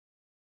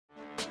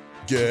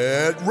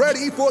Get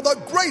ready for the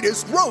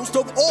greatest roast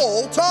of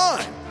all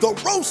time, the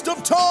Roast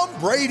of Tom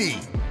Brady,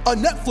 a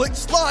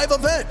Netflix live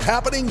event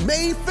happening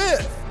May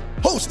 5th.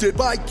 Hosted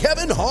by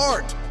Kevin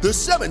Hart, the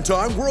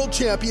 7-time world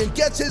champion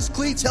gets his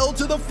cleats held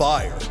to the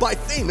fire by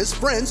famous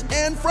friends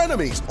and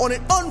frenemies on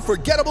an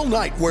unforgettable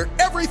night where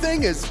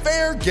everything is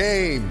fair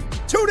game.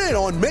 Tune in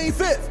on May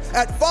 5th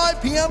at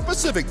 5 p.m.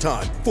 Pacific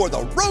time for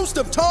the Roast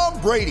of Tom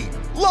Brady,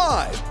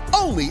 live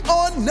only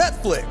on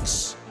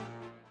Netflix.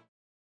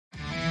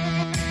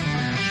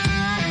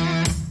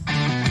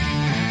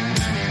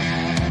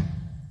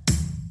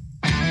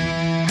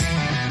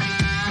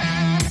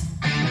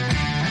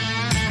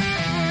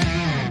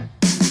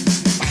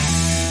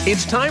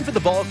 It's time for the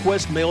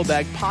VolQuest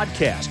Mailbag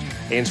Podcast,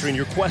 answering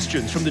your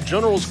questions from the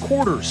General's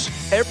quarters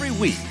every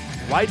week,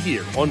 right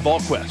here on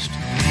VolQuest.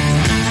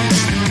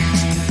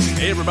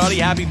 Hey everybody,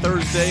 happy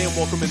Thursday and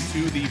welcome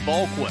into the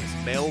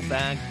VolQuest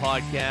Mailbag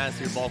Podcast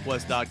here at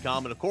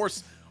VolQuest.com and of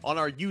course on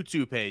our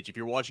YouTube page. If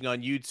you're watching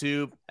on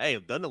YouTube, hey,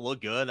 doesn't it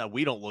look good?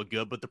 We don't look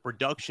good, but the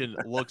production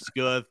looks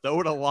good. Throw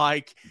it a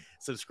like,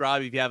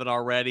 subscribe if you haven't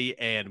already,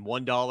 and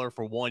 $1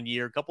 for 1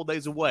 year. A couple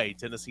days away,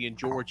 Tennessee and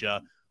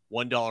Georgia.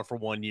 $1 for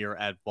 1 year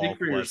at VolQuest. Speak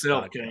for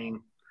yourself, Kane.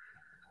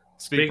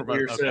 Speak for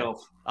yourself.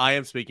 Okay. I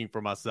am speaking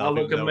for myself.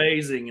 I look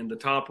amazing in the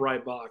top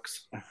right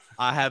box.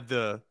 I have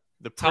the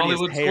prettiest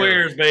Hollywood hair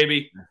Squares,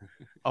 baby,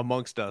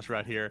 amongst us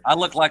right here. I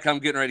look like I'm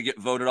getting ready to get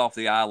voted off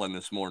the island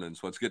this morning.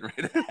 So what's getting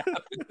ready to happen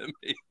to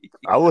me?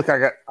 I look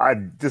like I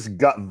just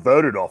got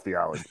voted off the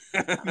island.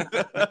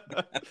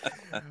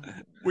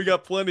 We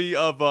got plenty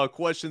of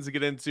questions to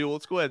get into.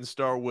 Let's go ahead and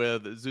start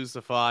with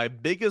Zeusify.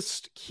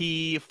 Biggest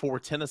key for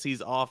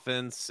Tennessee's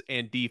offense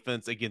and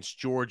defense against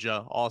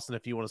Georgia. Austin,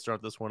 if you want to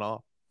start this one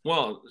off.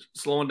 Well,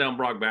 slowing down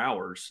Brock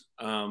Bowers,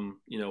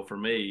 for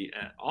me,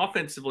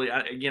 offensively,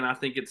 I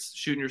think it's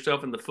shooting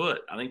yourself in the foot.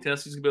 I think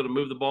Tennessee's going to be able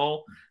to move the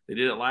ball. They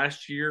did it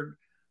last year,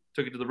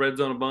 took it to the red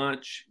zone a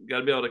bunch, got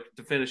to be able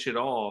to finish it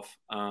off.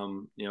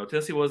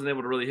 Tennessee wasn't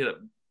able to really hit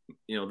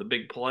the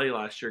big play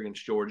last year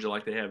against Georgia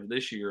like they have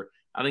this year.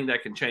 I think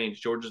that can change.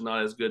 Georgia's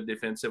not as good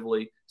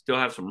defensively, still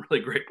have some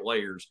really great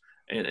players,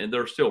 and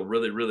they're still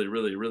really, really,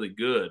 really, really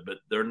good, but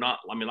they're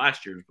not –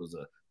 last year's was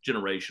a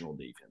generational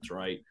defense,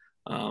 right?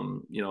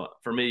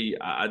 For me,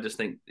 I just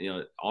think,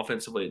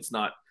 offensively, it's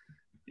not,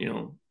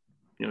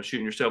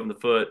 shooting yourself in the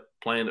foot,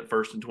 playing at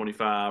 1st and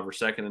 25 or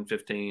 2nd and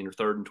 15 or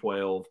 3rd and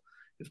 12.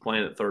 It's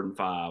playing at 3rd and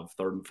 5,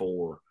 3rd and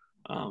 4,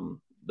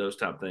 those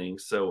type of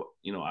things. So,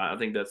 I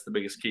think that's the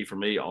biggest key for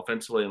me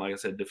offensively. And like I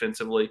said,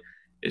 defensively,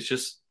 it's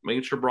just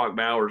making sure Brock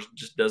Bowers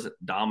just doesn't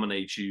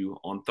dominate you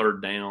on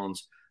 3rd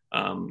downs,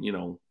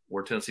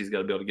 where Tennessee's got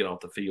to be able to get off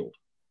the field.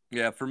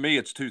 Yeah, for me,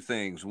 it's two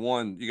things.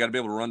 One, you got to be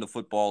able to run the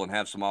football and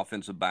have some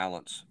offensive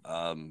balance.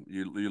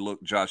 You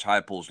look, Josh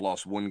Heupel's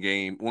lost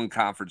one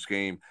conference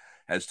game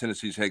as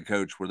Tennessee's head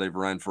coach where they've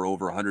run for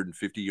over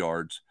 150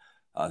 yards.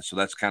 So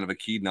that's kind of a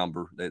key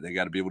number. They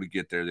got to be able to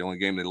get there. The only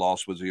game they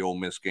lost was the Ole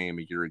Miss game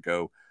a year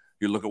ago.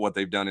 You look at what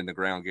they've done in the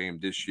ground game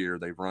this year.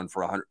 They've run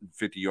for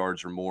 150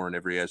 yards or more in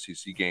every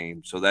SEC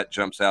game. So that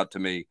jumps out to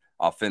me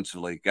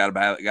offensively. Got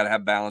to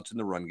have balance in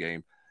the run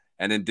game.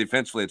 And then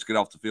defensively, it's get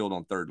off the field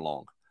on 3rd and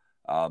long.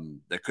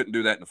 They couldn't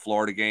do that in the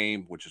Florida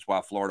game, which is why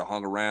Florida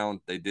hung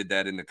around. They did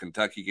that in the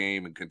Kentucky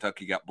game, and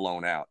Kentucky got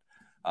blown out.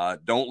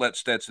 Don't let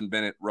Stetson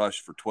Bennett rush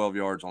for 12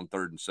 yards on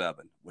 3rd and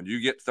 7. When you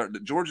get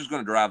Georgia's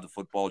going to drive the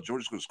football.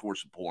 Georgia's going to score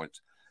some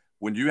points.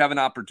 When you have an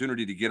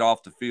opportunity to get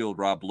off the field,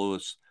 Rob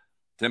Lewis,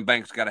 Tim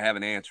Banks got to have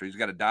an answer. He's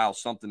got to dial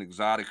something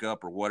exotic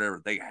up or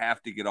whatever. They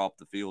have to get off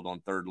the field on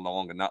 3rd and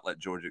long and not let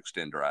Georgia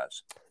extend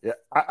drives. Yeah,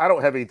 I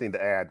don't have anything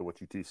to add to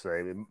what you two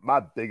say. My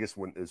biggest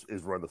one is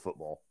run the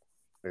football.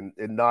 And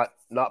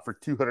not for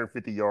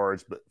 250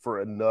 yards, but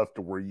for enough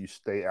to where you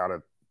stay out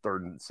of 3rd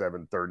and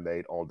 7, 3rd and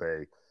 8 all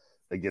day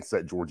against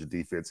that Georgia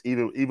defense.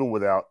 Even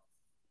without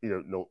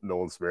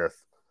Nolan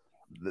Smith,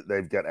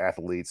 they've got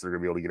athletes. They're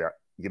going to be able to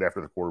get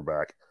after the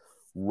quarterback,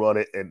 run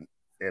it, and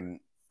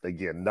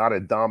again, not a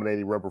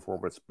dominating run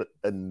performance, but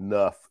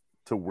enough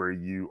to where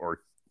you are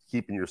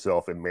keeping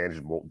yourself in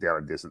manageable down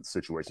and distance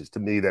situations. To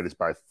me, that is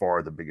by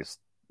far the biggest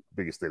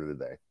thing of the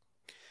day.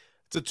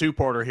 It's a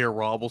two-parter here,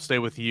 Rob. We'll stay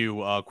with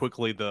you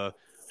quickly. The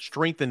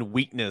strength and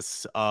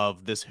weakness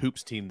of this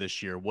Hoops team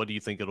this year, what do you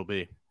think it'll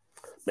be?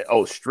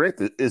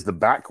 Strength is the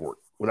backcourt,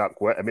 without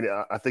question.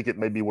 I think it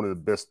may be one of the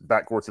best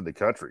backcourts in the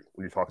country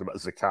when you're talking about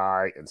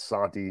Zakai and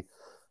Santi,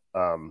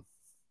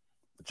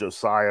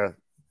 Josiah,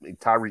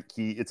 Tyreek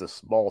Key. It's a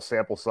small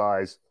sample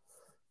size,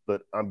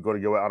 but I'm going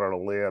to go out on a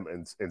limb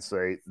and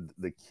say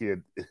the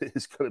kid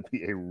is going to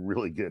be a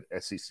really good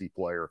SEC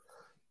player.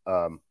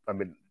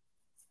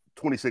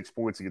 26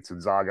 points against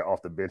Gonzaga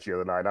off the bench the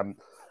other night.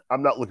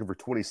 I'm not looking for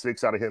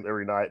 26 out of him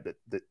every night, but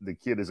the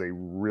kid is a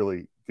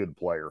really good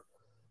player.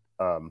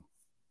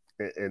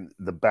 And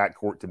the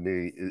backcourt to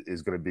me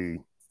is going to be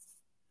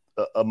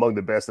among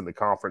the best in the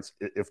conference,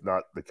 if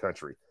not the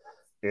country.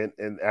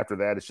 And after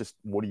that, it's just,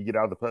 what do you get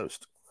out of the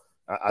post?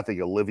 I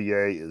think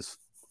Olivier is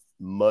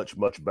much,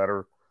 much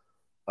better.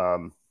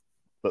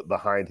 But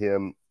behind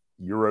him,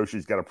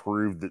 Uroshi's got to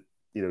prove that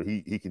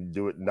he can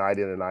do it night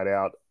in and night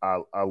out.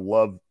 I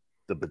love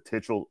the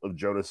potential of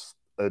Jonas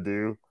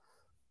Adu,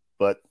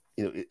 but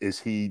is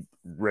he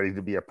ready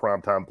to be a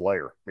primetime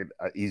player? I mean,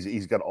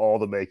 he's got all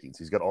the makings.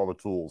 He's got all the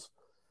tools.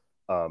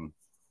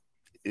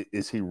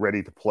 Is he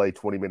ready to play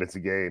 20 minutes a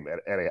game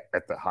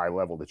at the high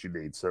level that you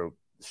need? So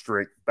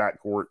strength,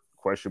 backcourt,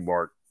 question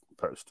mark,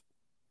 post.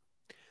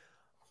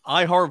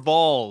 I Heart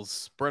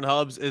Vols, Brent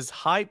Hubbs, is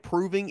hype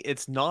proving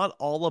it's not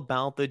all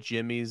about the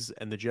Jimmies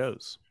and the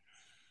Joes?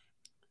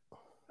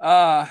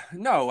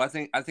 No, I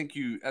think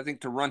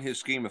to run his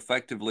scheme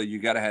effectively, you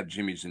got to have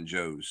Jimmies and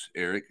Joes,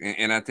 Eric.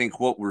 And I think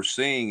what we're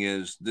seeing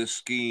is this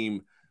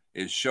scheme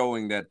is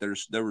showing that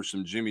there were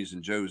some Jimmies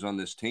and Joes on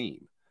this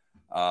team.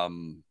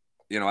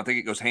 I think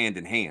it goes hand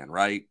in hand,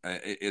 right?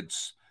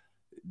 It's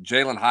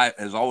Jalin Hyatt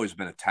has always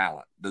been a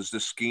talent. Does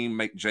this scheme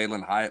make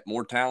Jalin Hyatt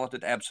more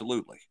talented?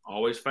 Absolutely.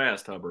 Always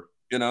fast, Hubbard.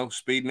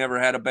 Speed never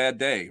had a bad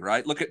day,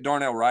 right? Look at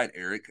Darnell Wright,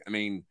 Eric. I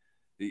mean,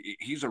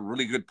 he's a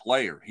really good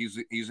player.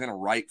 He's in a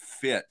right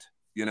fit,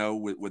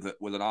 with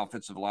an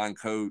offensive line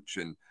coach,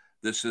 and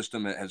this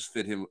system has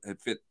fit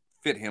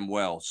him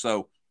well.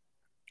 So,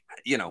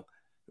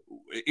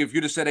 if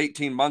you'd have said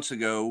 18 months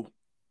ago,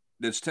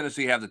 does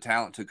Tennessee have the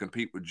talent to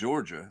compete with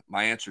Georgia?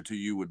 My answer to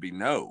you would be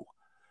no.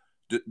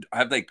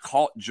 Have they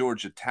caught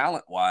Georgia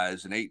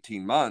talent-wise in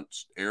 18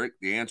 months, Eric?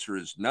 The answer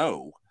is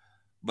no.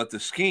 But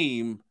the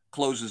scheme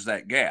closes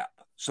that gap.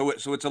 So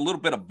it's a little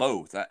bit of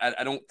both.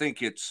 I don't think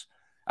Josh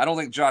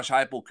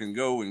Heupel can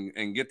go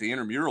and get the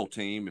intramural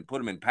team and put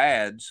them in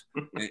pads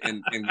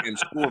and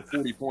score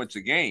 40 points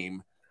a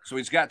game. So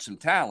he's got some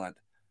talent,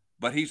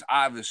 but he's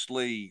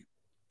obviously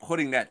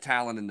putting that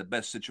talent in the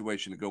best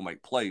situation to go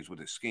make plays with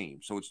his scheme.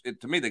 So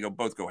to me, they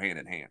both go hand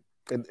in hand.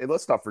 And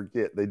let's not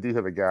forget, they do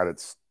have a guy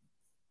that's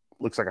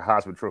looks like a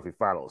Heisman Trophy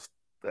finalist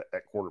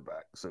at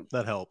quarterback. So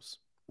that helps.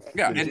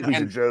 Yeah,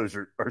 and Joes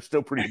are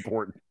still pretty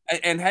important.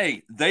 And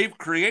hey, they've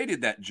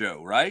created that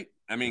Joe, right?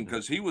 I mean,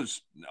 because he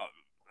was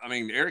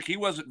Eric, he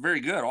wasn't very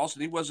good.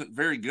 Austin, he wasn't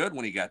very good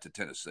when he got to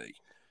Tennessee.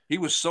 He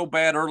was so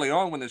bad early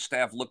on when the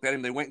staff looked at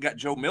him, they went and got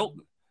Joe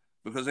Milton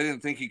because they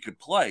didn't think he could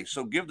play.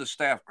 So give the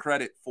staff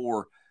credit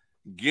for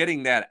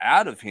getting that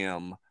out of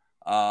him.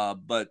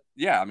 But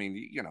yeah, I mean,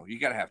 you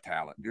got to have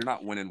talent. You're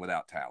not winning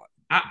without talent.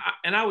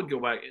 I would go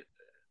back.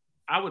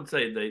 I would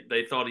say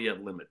they thought he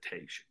had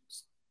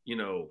limitations,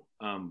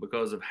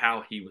 because of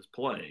how he was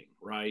playing,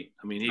 right?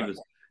 I mean,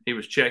 he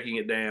was checking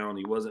it down.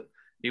 He was,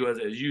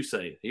 as you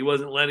say, he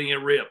wasn't letting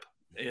it rip,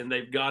 and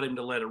they've got him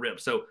to let it rip.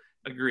 So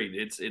agreed.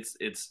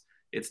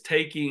 It's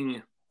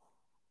taking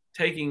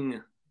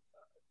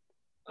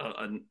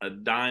a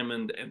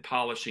diamond and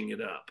polishing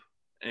it up.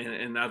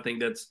 And I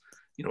think that's,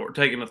 we're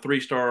taking a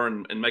 3-star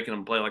and making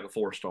them play like a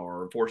 4-star,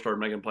 or a 4-star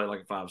and making them play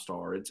like a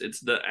 5-star. It's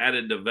the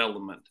added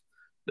development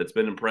that's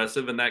been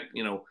impressive. And that,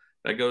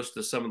 that goes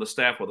to some of the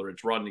staff, whether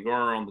it's Rodney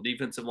Garner on the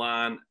defensive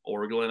line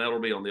or Glenn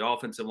Ellerbe on the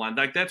offensive line.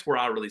 That's where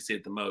I really see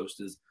it the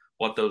most, is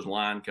what those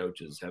line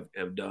coaches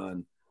have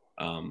done,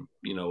 in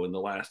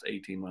the last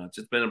 18 months.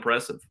 It's been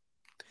impressive.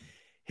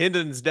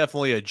 Hendon's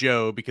definitely a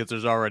Joe because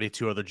there's already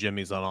 2 other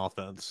Jimmies on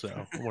offense, so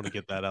I want to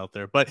get that out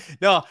there. But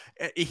no,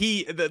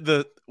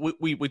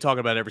 we talk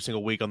about every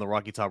single week on the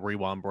Rocky Top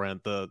Rewind,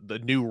 Brent,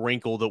 the new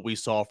wrinkle that we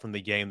saw from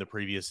the game the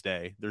previous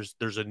day.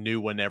 There's a new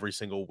one every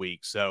single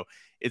week, so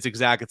it's a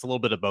little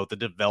bit of both. The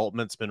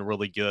development's been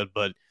really good,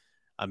 but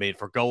I mean,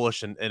 for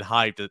Golesh and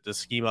Hype to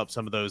scheme up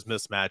some of those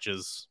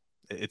mismatches,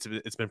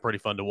 it's been pretty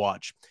fun to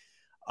watch.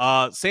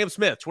 Sam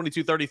Smith,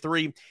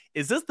 2233.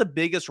 Is this the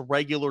biggest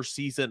regular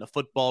season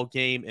football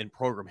game in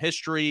program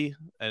history?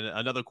 And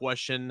another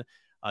question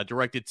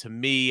directed to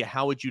me: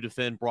 how would you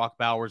defend Brock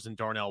Bowers and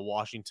Darnell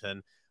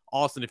Washington?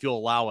 Austin, if you'll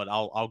allow it,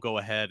 I'll go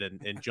ahead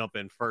and jump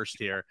in first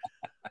here.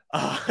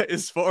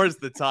 As far as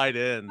the tight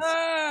ends,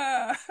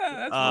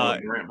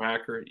 that's Grant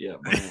Packer. Yeah,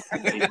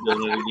 he's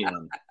doing it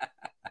again.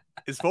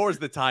 As far as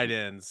the tight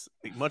ends,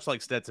 much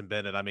like Stetson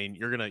Bennett, I mean,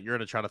 you're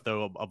gonna try to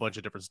throw a bunch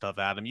of different stuff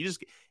at him. You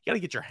got to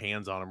get your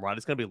hands on him, right?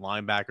 It's gonna be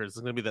linebackers. It's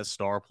gonna be that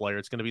star player.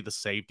 It's gonna be the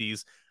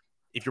safeties.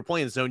 If you're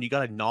playing zone, you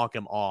got to knock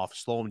him off,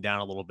 slow him down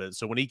a little bit.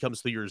 So when he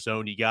comes through your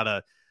zone, you got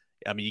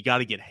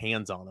to get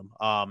hands on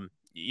him.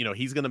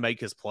 He's gonna make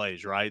his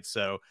plays, right?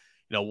 So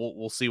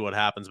we'll see what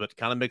happens, but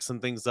kind of mixing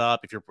things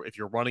up. If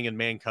you're running in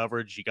man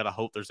coverage, you got to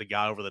hope there's a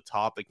guy over the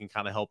top that can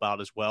kind of help out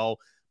as well.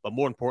 But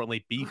more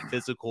importantly, be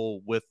physical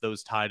with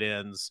those tight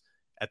ends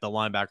at the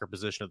linebacker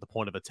position at the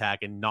point of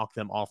attack and knock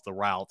them off the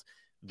route.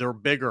 They're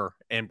bigger,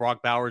 and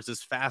Brock Bowers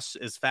is fast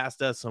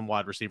as some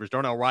wide receivers.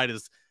 Darnell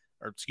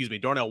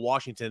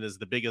Washington is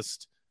the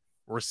biggest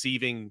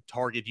receiving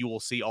target you will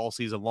see all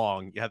season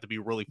long. You have to be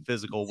really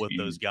physical with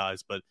those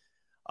guys. But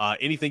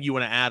anything you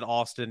want to add,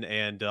 Austin?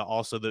 And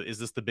also, is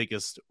this the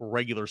biggest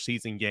regular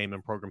season game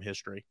in program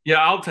history? Yeah,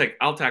 I'll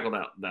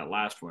tackle that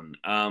last one.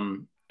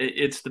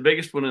 It's the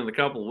biggest one in a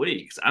couple of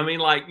weeks. I mean,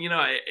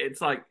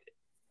 it's like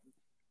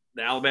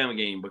the Alabama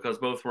game, because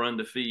both were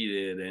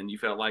undefeated and you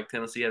felt like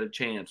Tennessee had a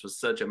chance, was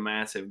such a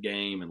massive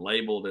game and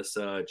labeled as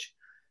such.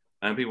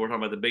 And people were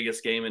talking about the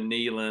biggest game in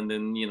Neyland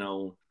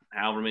in,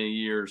 however many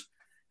years.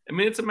 I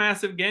mean, it's a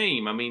massive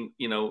game. I mean,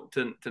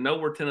 to know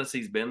where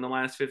Tennessee's been the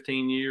last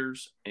 15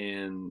 years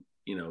and,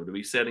 to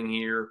be sitting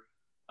here,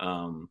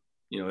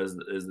 as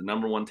the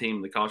number one team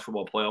in the college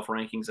football playoff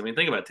rankings. I mean,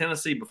 think about it.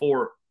 Tennessee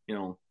before,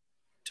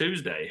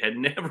 Tuesday had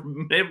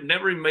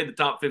never even made the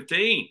top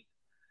 15,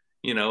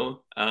 since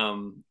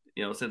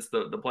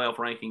the playoff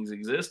rankings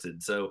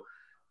existed. So,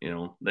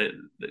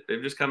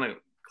 they've just kind of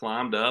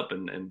climbed up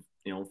and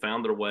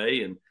found their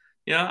way. And,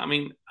 I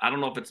mean, I don't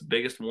know if it's the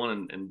biggest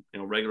one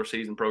in regular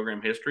season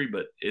program history,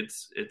 but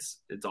it's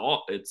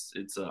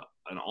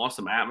an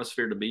awesome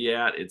atmosphere to be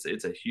at.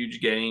 It's a huge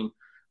game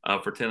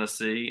for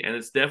Tennessee, and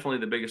it's definitely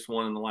the biggest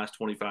one in the last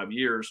 25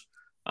 years.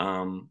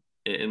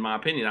 In my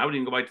opinion, I would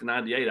even go back to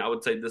 98. I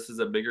would say this is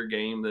a bigger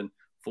game than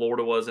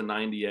Florida was in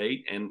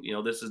 98. And,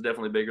 this is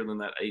definitely bigger than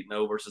that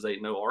 8-0 versus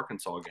 8-0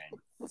 Arkansas game.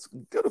 Let's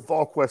go to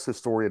VolQuest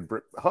historian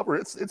Britt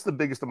Hubbard. It's the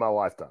biggest of my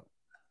lifetime.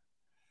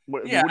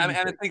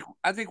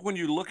 I think when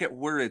you look at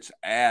where it's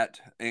at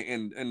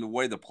and the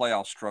way the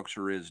playoff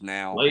structure is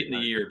now. Late in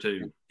the year,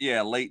 too.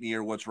 Yeah, late in the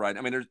year, what's right.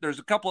 I mean, there's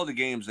a couple of the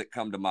games that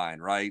come to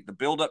mind, right? The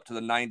build-up to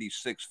the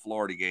 96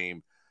 Florida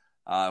game,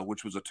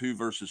 which was a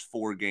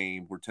 2-4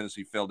 game where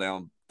Tennessee fell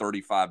down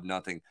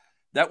 35-0.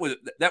 That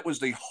was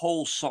the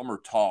whole summer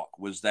talk,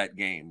 was that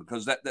game,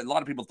 because that a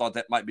lot of people thought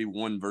that might be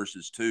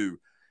 1-2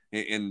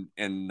 in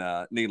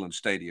Neyland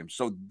Stadium.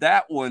 So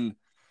that one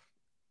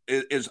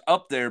is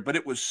up there, but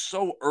it was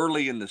so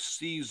early in the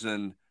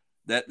season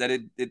that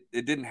it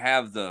didn't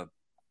have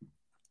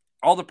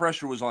all the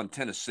pressure was on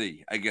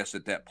Tennessee, I guess,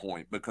 at that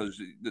point,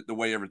 because the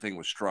way everything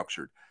was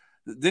structured.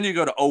 Then you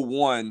go to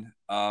 2001,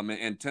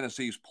 and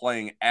Tennessee's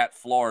playing at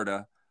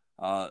Florida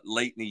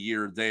late in the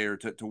year there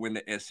to win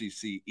the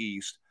SEC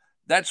East.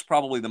 That's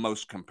probably the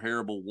most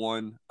comparable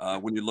one.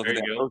 When you look at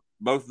that,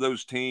 both of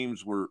those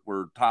teams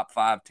were top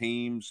 5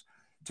 teams.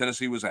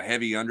 Tennessee was a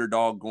heavy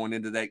underdog going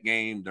into that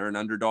game. They're an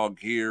underdog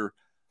here.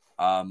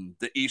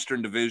 The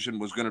Eastern Division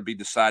was going to be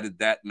decided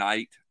that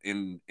night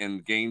in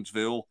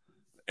Gainesville.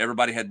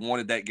 Everybody had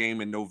wanted that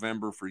game in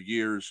November for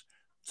years.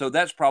 So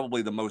that's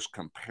probably the most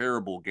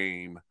comparable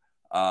game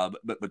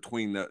but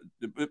between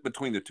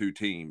the two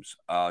teams.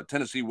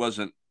 Tennessee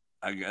wasn't,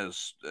 I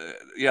guess,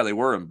 they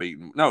were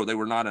unbeaten. No, they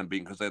were not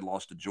unbeaten because they had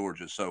lost to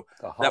Georgia. So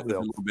that was a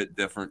little bit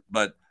different.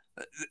 But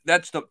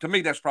to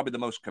me, that's probably the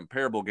most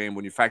comparable game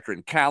when you factor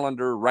in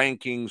calendar,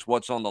 rankings,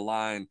 what's on the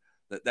line.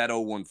 That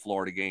 0-1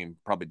 Florida game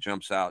probably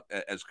jumps out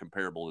as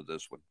comparable to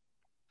this one.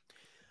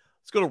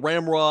 Let's go to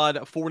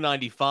Ramrod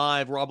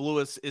 495. Rob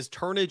Lewis, is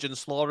Turnage and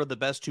Slaughter the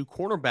best 2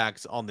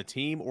 cornerbacks on the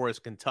team, or is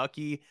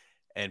Kentucky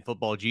and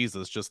Football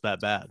Jesus just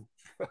that bad?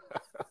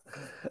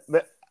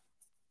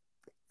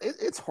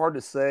 It's hard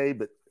to say,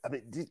 but I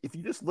mean, if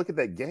you just look at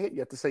that game, you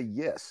have to say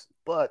yes.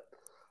 But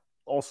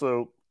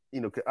also,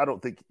 I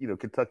don't think,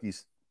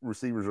 Kentucky's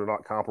receivers are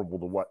not comparable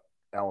to what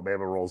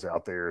Alabama rolls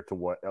out there, to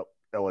what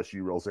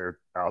LSU rolls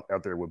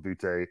out there with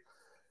Butte. It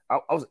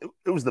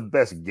was the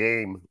best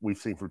game we've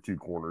seen for 2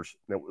 corners.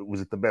 Now,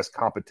 was it the best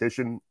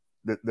competition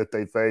that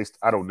they faced?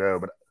 I don't know,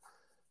 but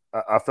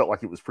I felt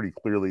like it was pretty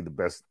clearly the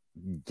best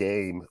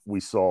game we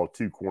saw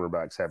 2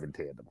 cornerbacks have in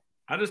tandem.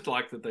 I just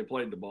like that they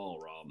played the ball,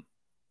 Rob.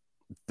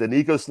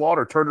 Danico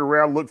Slaughter turned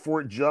around, looked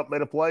for it, jumped,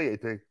 made a play,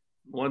 AP.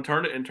 Well, and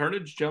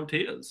Turnage jumped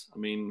his. I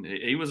mean,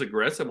 he was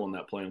aggressive on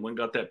that play and went and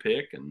got that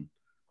pick. And,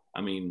 I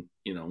mean,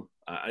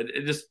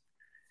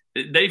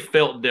 they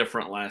felt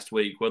different last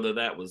week, whether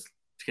that was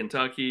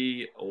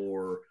Kentucky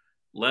or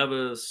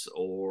Levis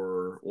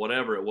or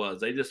whatever it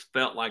was. They just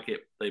felt like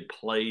they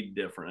played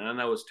different. And I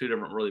know it's 2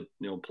 different really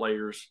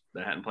players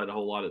that hadn't played a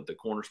whole lot at the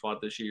corner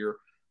spot this year,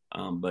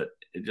 but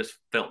it just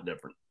felt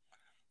different.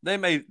 They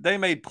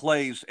made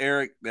plays,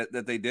 Eric,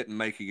 that they didn't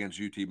make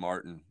against UT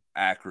Martin,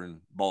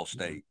 Akron, Ball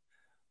State,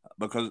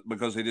 because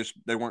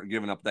they weren't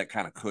giving up that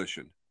kind of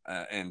cushion,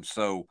 and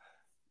so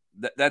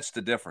that's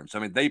the difference. I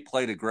mean, they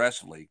played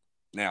aggressively.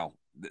 Now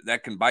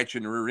that can bite you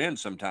in the rear end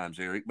sometimes,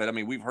 Eric. But I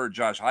mean, we've heard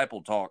Josh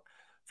Heupel talk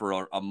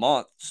for a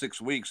month,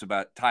 6 weeks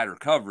about tighter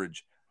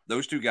coverage.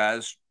 Those 2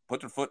 guys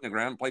put their foot in the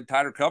ground and played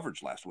tighter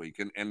coverage last week,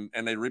 and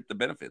they reaped the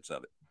benefits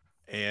of it.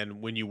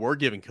 And when you were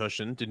giving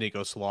cushion to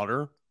Nico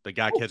Slaughter, the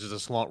guy catches a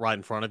slant right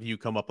in front of you,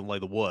 come up and lay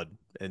the wood.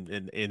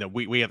 And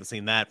we haven't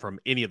seen that from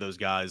any of those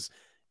guys,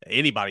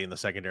 anybody in the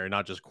secondary,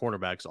 not just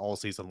cornerbacks, all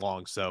season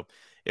long. So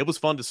it was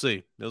fun to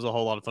see. It was a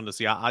whole lot of fun to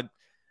see. I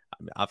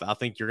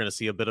think you're going to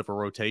see a bit of a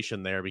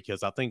rotation there,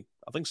 because I think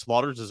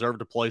Slaughter deserved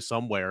to play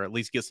somewhere, at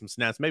least get some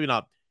snaps. Maybe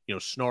not,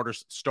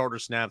 starter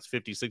snaps,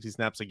 50, 60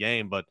 snaps a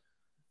game, but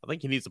I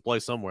think he needs to play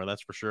somewhere.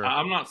 That's for sure.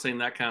 I'm not seeing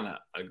that kind of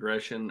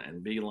aggression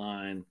and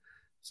beeline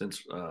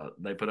since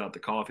they put out the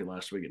coffee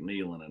last week at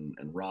Neyland,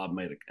 and Rob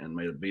made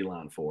a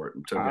beeline for it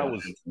and took it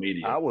out to the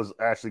media. I was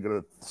actually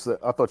going to say,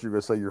 I thought you were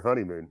going to say your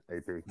honeymoon,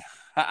 AP.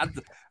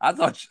 I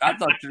thought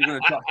you were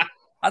going to talk.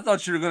 I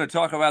thought you were going to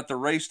talk about the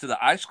race to the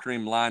ice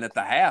cream line at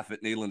the half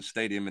at Neyland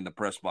Stadium in the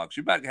press box.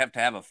 You about to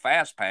have a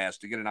fast pass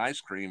to get an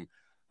ice cream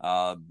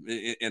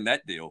in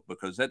that deal,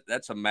 because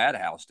that's a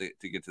madhouse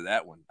to get to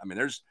that one. I mean,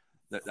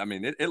 I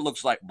mean, it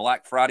looks like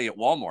Black Friday at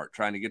Walmart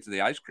trying to get to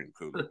the ice cream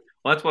cooler.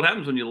 Well, that's what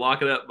happens when you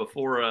lock it up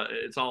before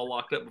it's all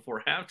locked up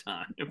before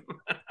halftime.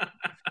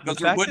 The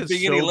fact that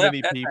so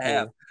many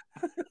people,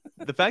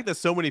 the fact that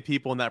so many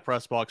people in that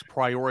press box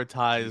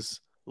prioritize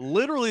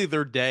literally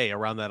their day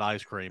around that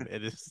ice cream,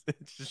 it's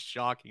just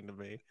shocking to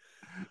me.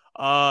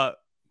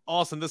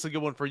 Austin, this is a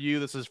good one for you.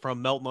 This is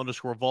from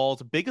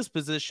Melton_Vault. Biggest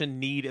position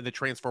need in the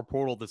transfer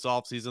portal this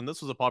offseason?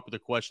 This was a popular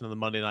question in the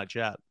Monday Night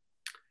Chat.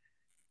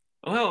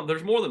 Well,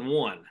 there's more than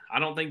one. I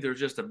don't think there's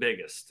just a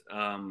biggest.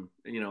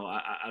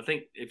 I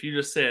think if you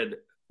just said,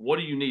 what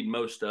do you need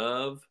most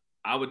of?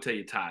 I would tell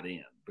you tight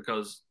end,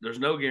 because there's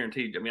no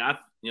guarantee. I mean,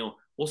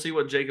 we'll see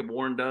what Jacob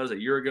Warren does. A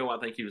year ago, I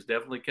think he was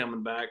definitely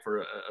coming back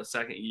for a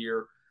second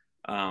year.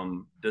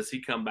 Does he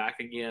come back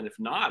again? If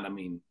not, I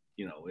mean,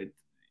 your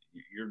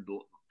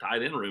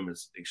tight end room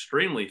is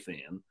extremely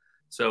thin.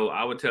 So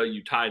I would tell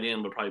you tight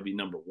end would probably be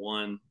number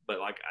one. But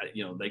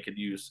they could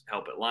use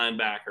help at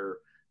linebacker.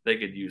 They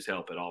could use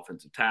help at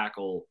offensive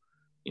tackle.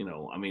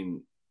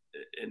 And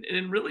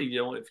really,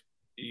 if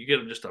you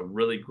get just a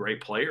really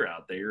great player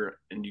out there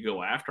and you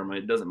go after them,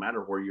 it doesn't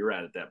matter where you're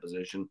at that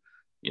position.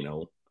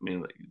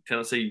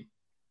 Tennessee,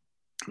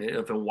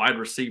 if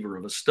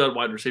a stud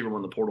wide receiver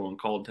won the portal and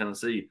called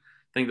Tennessee,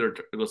 I think they're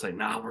going to say,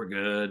 "Nah, we're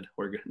good.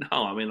 We're good."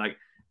 No, I mean,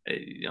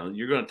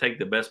 you're going to take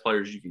the best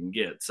players you can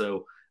get.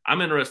 So I'm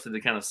interested to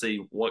kind of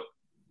see what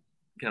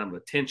kind of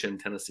attention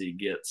Tennessee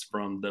gets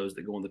from those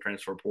that go in the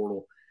transfer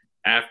portal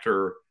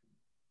after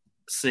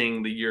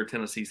seeing the year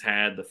Tennessee's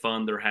had, the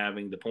fun they're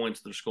having, the points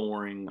they're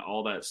scoring,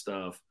 all that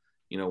stuff.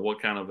 What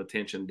kind of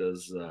attention do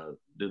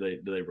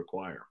they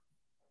require?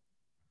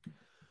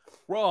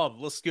 Rob,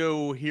 let's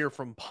go hear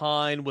from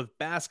Pine. With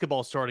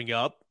basketball starting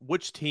up,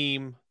 which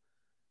team,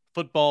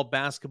 football,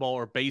 basketball,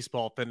 or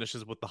baseball,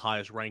 finishes with the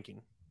highest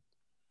ranking?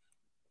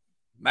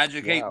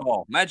 Magic 8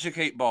 Ball. Magic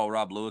 8 Ball,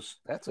 Rob Lewis.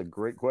 That's a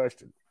great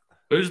question.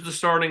 Who's the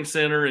starting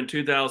center in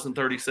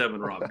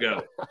 2037, Rob?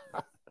 Go.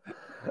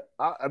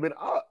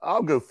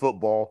 I'll go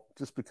football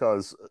just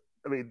because,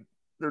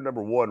 they're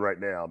number one right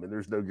now.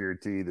 There's no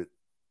guarantee that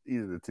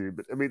either of the two,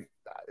 but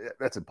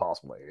that's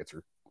impossible to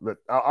answer. But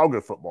I'll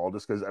go football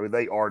just because,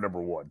 they are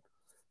number one.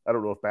 I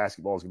don't know if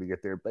basketball is going to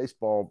get there.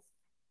 Baseball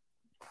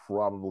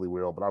probably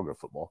will, but I'll go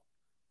football.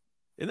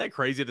 Isn't that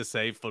crazy to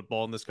say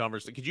football in this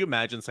conversation? Could you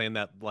imagine saying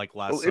that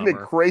last summer? Isn't it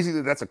crazy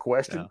that that's a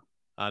question? Yeah,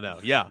 I know.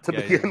 Yeah. To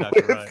yeah, begin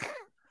exactly with. Right.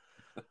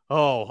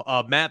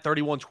 Oh, Matt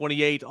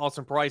 3128,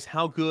 Austin Price.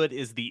 How good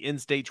is the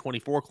in-state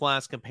 24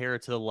 class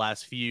compared to the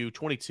last few?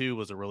 22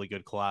 was a really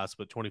good class,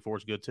 but 24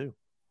 is good too.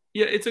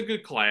 Yeah, it's a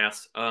good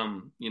class.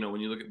 When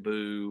you look at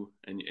Boo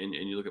and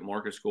you look at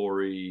Marcus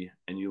Gorey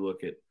and you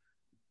look at,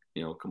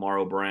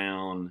 Kamaro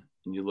Brown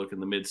and you look in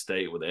the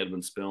mid-state with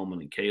Edwin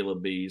Spillman and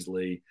Caleb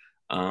Beasley,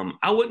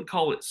 I wouldn't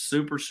call it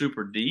super,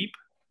 super deep.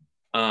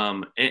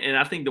 And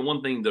I think the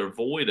one thing they're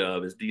void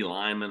of is D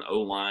lineman,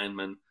 O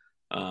lineman.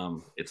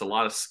 It's a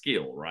lot of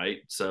skill, right?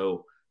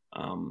 So,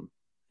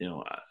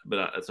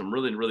 but some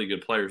really, really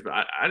good players. But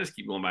I just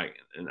keep going back,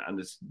 and I'm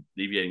just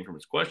deviating from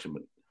his question.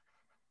 But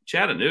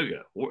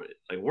Chattanooga,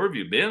 where have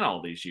you been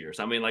all these years?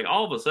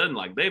 All of a sudden,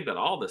 they've got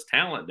all this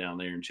talent down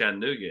there in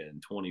Chattanooga in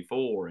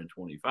 24 and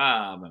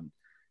 25, and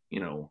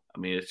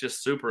it's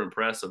just super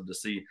impressive to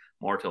see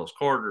Martellus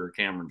Carter,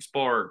 Cameron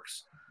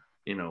Sparks,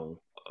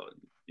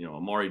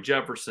 Amari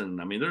Jefferson.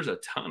 There's a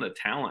ton of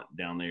talent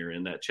down there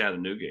in that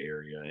Chattanooga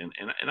area.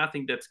 And I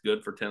think that's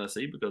good for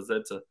Tennessee because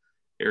that's a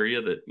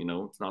area that,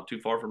 it's not too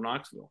far from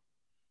Knoxville.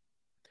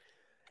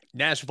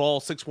 Nashville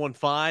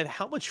 615.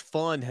 How much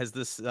fun has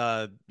this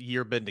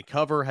year been to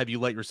cover? Have you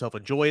let yourself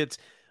enjoy it?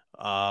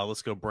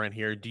 Let's go, Brent,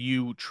 here. Do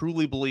you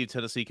truly believe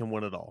Tennessee can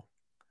win it all?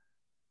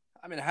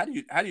 How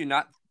do you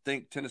not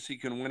think Tennessee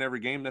can win every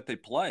game that they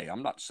play?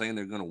 I'm not saying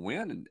they're going to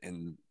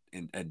win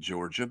at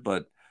Georgia,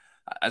 but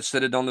I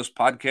said it on this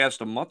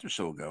podcast a month or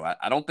so ago.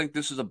 I don't think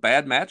this is a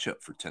bad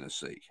matchup for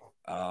Tennessee.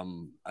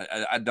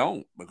 I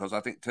don't, because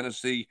I think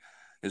Tennessee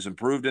has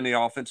improved in the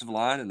offensive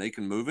line and they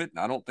can move it. And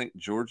I don't think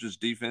Georgia's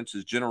defense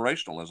is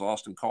generational, as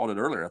Austin called it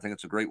earlier. I think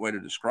it's a great way to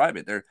describe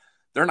it.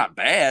 They're not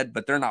bad,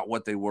 but they're not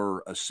what they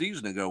were a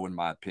season ago, in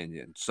my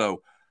opinion.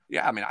 So,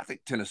 yeah, I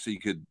think Tennessee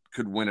could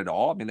win it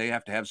all. They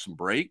have to have some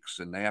breaks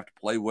and they have to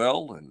play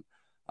well, and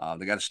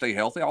they got to stay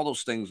healthy, all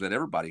those things that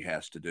everybody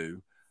has to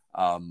do.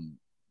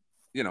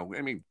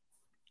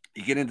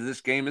 You get into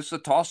this game, it's a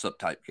toss-up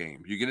type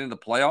game. You get into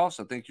the playoffs,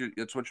 I think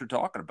that's what you're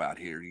talking about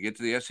here. You get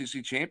to the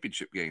SEC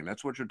championship game,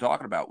 that's what you're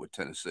talking about with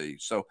Tennessee.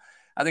 So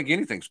I think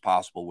anything's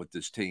possible with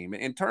this team.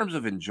 In terms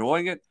of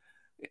enjoying it,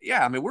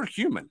 yeah, we're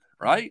human,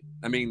 right?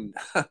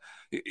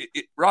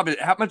 Rob,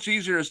 how much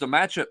easier is the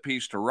matchup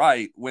piece to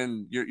write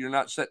when you're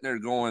not sitting there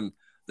going,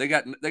 they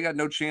got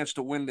no chance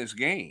to win this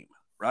game,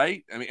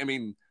 right?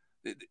 And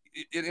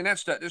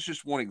that's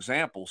just one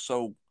example.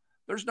 So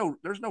there's no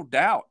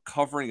doubt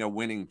covering a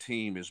winning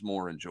team is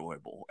more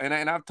enjoyable. And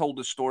I've told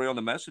this story on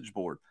the message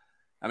board.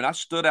 I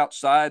stood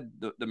outside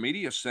the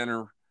media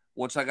center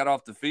once I got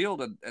off the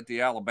field at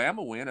the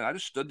Alabama win, and I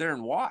just stood there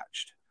and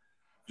watched,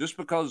 just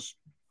because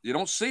you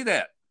don't see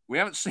that We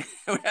haven't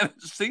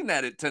seen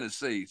that at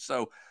Tennessee.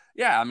 So,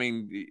 yeah, I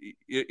mean,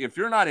 if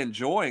you're not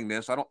enjoying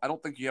this, I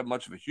don't think you have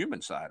much of a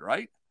human side,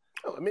 right?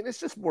 I mean, it's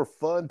just more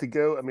fun to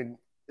go. I mean,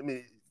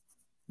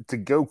 to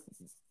go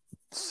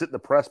sit in the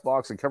press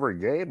box and cover a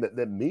game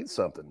that means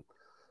something.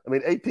 I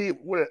mean, AP,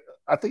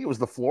 I think it was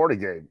the Florida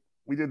game.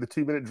 We did the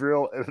 2-minute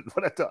drill, and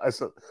when I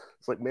said,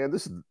 it's like, man,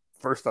 this is the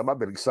first time I've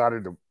been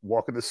excited to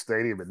walk in this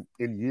stadium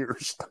in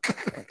years.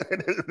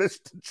 And that's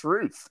the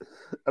truth.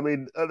 I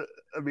mean,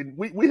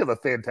 we have a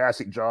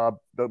fantastic job.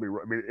 Don't be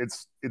wrong. I mean,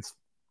 it's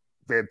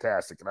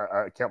fantastic, and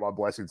I count my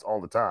blessings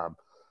all the time.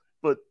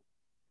 But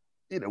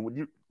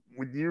when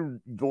you're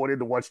going in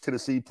to watch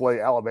Tennessee play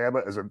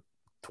Alabama as a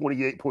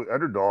 28-point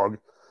underdog,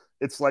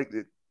 it's like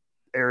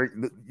Eric,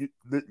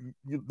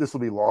 this will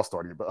be lost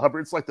on you. But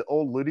Hubbard, it's like the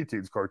old Looney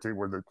Tunes cartoon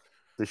where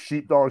the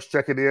sheepdog's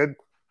checking in.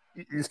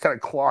 You just kind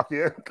of clock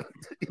in,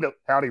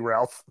 howdy,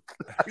 Ralph.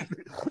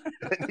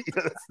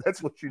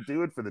 That's what you're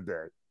doing for the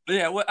day.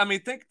 Yeah, well, I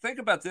mean, think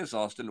about this,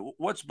 Austin.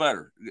 What's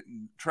better,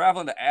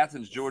 traveling to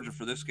Athens, Georgia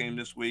for this game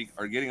this week,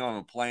 or getting on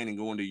a plane and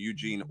going to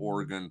Eugene,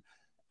 Oregon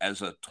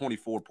as a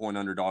 24-point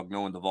underdog,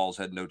 knowing the Vols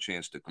had no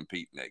chance to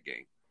compete in that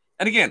game?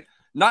 And again,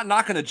 not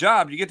knocking a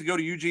job. You get to go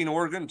to Eugene,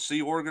 Oregon,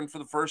 see Oregon for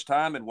the first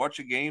time and watch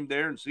a game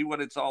there and see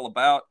what it's all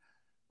about.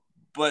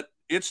 But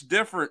it's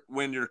different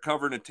when you're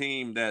covering a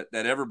team that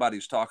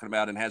everybody's talking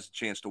about and has a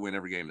chance to win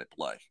every game they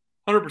play.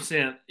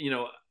 100%.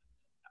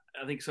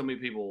 I think so many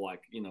people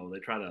they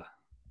try to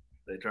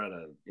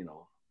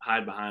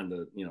hide behind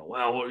the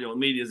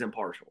media is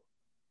impartial.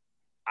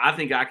 I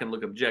think I can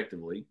look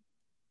objectively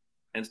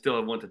and still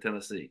have went to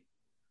Tennessee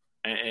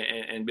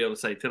and be able to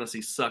say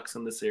Tennessee sucks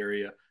in this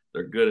area.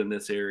 They're good in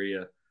this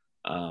area.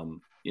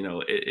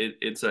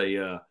 It's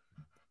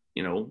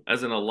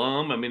as an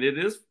alum, I mean, it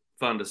is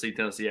fun to see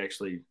Tennessee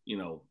actually,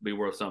 be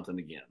worth something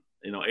again.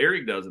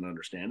 Eric doesn't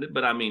understand it,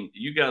 but I mean,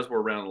 you guys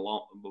were around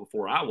long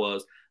before I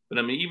was. But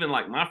I mean, even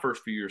like my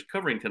first few years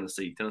covering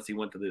Tennessee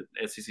went to the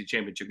SEC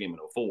championship game in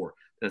 2004.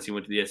 Tennessee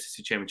went to the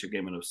SEC championship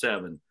game in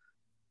 2007.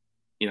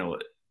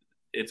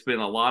 It's been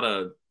a lot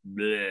of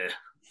bleh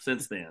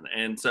since then.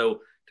 And so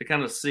to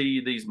kind of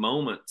see these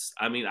moments,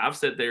 I mean, I've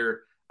sat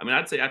there. I mean,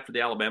 I'd say after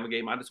the Alabama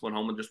game, I just went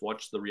home and just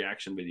watched the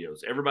reaction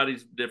videos.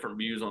 Everybody's different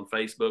views on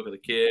Facebook of the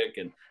kick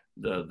and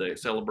the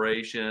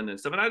celebration and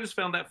stuff. And I just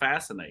found that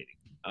fascinating.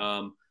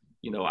 I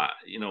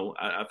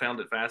found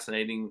it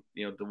fascinating,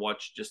 to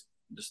watch just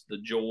the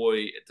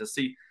joy to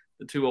see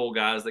the two old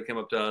guys that came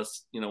up to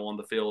us, on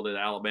the field at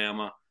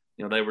Alabama.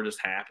 They were just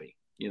happy,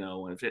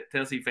 and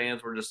Tennessee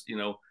fans were just,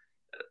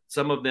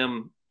 some of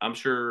them, I'm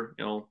sure,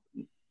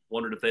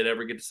 wondered if they'd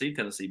ever get to see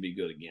Tennessee be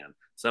good again.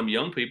 Some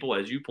young people,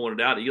 as you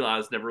pointed out,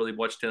 Eli's never really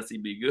watched Tennessee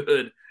be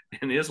good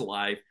in his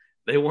life.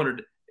 They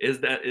wondered, is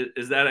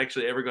that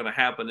actually ever going to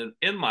happen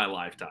in my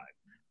lifetime?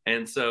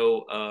 And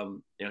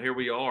so, here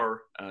we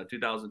are,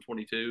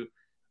 2022.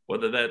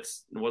 Whether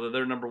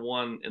they're number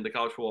one in the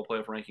college football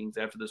playoff rankings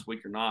after this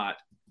week or not,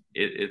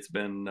 it's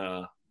been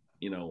a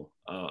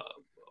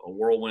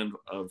whirlwind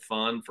of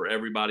fun for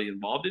everybody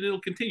involved, and it'll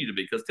continue to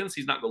be because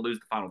Tennessee's not going to lose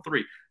the final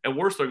three. At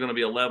worst, they're going to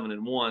be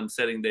 11-1,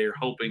 sitting there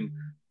hoping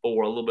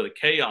for a little bit of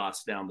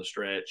chaos down the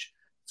stretch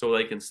so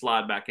they can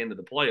slide back into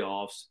the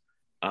playoffs.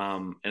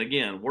 And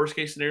again, worst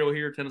case scenario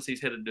here,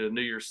 Tennessee's headed to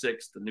New Year's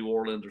 6th to New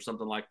Orleans or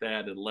something like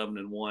that at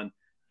 11-1,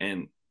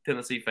 and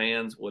Tennessee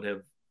fans would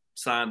have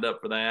signed up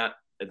for that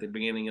at the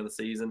beginning of the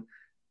season.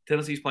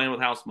 Tennessee's playing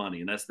with house money,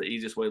 and that's the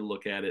easiest way to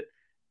look at it.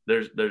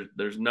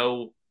 There's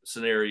no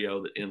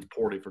scenario that ends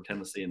poorly for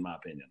Tennessee, in my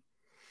opinion.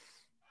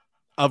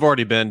 I've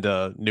already been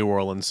to New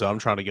Orleans, so I'm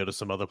trying to go to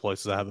some other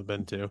places I haven't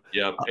been to.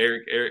 Yeah,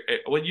 Eric.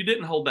 Well, you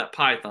didn't hold that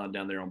python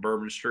down there on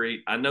Bourbon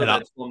Street. I know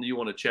that's one you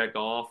want to check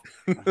off.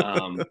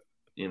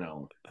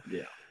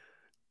 Yeah.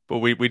 But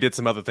we did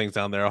some other things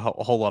down there. A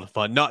whole lot of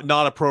fun.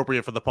 Not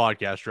appropriate for the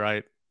podcast,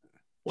 right?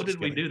 What did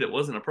we do that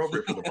wasn't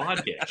appropriate for the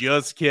podcast?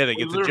 Just kidding.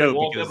 We it's a joke.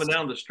 Walked up and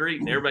down the street,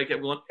 and everybody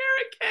kept going,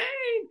 Eric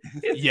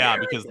Kane. Yeah,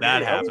 Eric because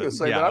that happened.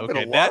 Yeah,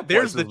 okay.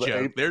 There's the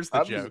joke. There's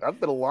the joke. I've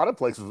been a lot of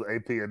places with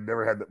AP and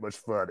never had that much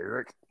fun,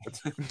 Eric.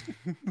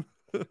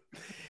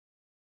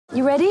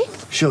 You ready?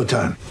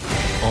 Showtime.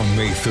 On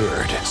May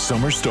 3rd,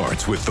 summer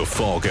starts with The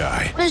Fall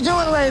Guy. Let's do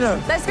it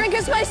later. Let's drink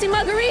a spicy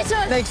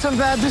margarita. Make some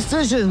bad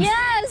decisions.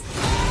 Yes.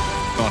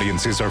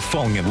 Audiences are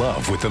falling in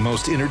love with the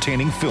most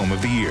entertaining film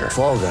of the year.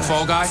 Fall Guy.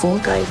 Fall Guy? Fall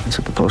Guy. That's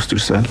what the poster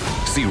said.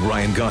 See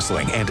Ryan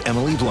Gosling and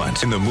Emily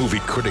Blunt in the movie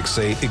critics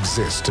say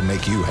exists to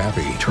make you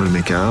happy. Trying to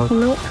make it out?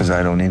 Nope. Because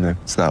I don't either.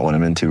 It's not what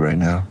I'm into right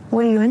now.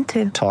 What are you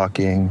into?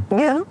 Talking.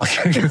 Yeah.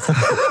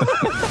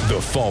 The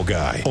Fall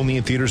Guy. Only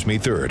in theaters May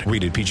 3rd.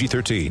 Rated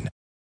PG-13.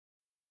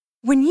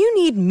 When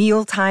you need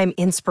mealtime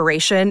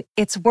inspiration,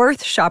 it's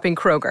worth shopping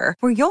Kroger,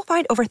 where you'll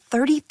find over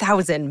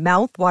 30,000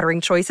 mouth-watering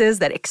choices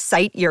that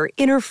excite your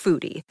inner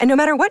foodie. And no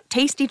matter what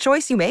tasty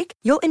choice you make,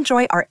 you'll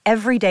enjoy our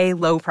everyday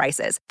low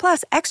prices,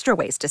 plus extra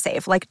ways to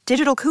save, like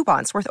digital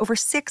coupons worth over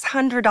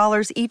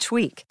 $600 each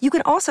week. You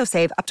can also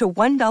save up to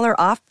 $1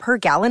 off per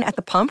gallon at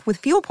the pump with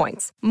fuel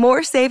points.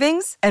 More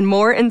savings and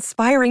more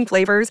inspiring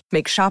flavors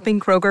make shopping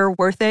Kroger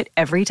worth it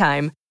every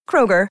time.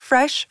 Kroger,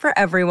 fresh for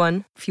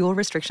everyone. Fuel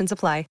restrictions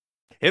apply.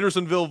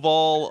 Hendersonville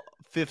Vol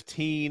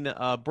 15.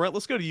 Brent,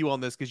 let's go to you on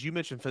this because you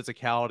mentioned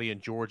physicality in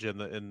Georgia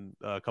in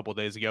a couple of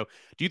days ago.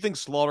 Do you think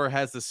Slaughter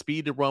has the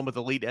speed to run with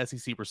elite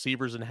SEC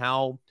receivers, and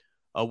how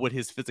would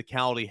his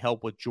physicality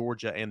help with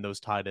Georgia and those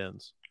tight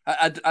ends?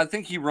 I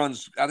think he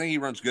runs. I think he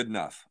runs good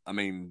enough. I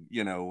mean,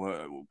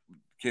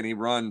 can he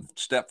run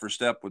step for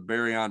step with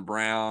Barrion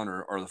Brown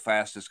or the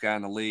fastest guy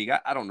in the league?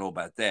 I don't know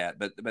about that,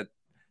 but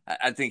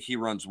I think he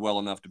runs well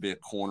enough to be a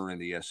corner in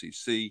the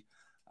SEC.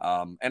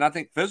 And I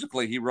think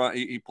physically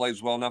he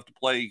plays well enough to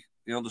play,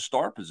 the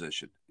star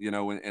position,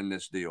 in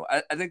this deal.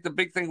 I think the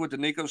big thing with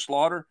Danico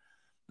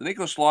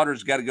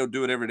Slaughter's got to go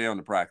do it every day on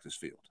the practice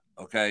field.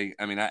 Okay.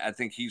 I mean, I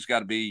think he's got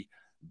to be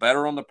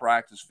better on the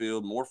practice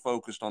field, more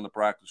focused on the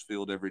practice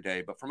field every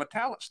day. But from a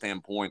talent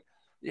standpoint,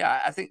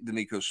 yeah, I think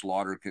Danico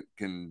Slaughter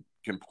can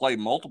play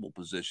multiple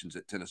positions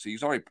at Tennessee.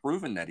 He's already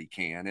proven that he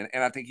can.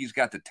 And I think he's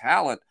got the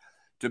talent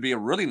to be a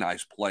really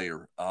nice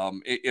player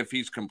if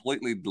he's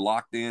completely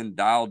locked in,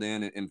 dialed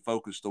in, and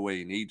focused the way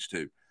he needs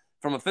to.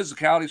 From a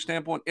physicality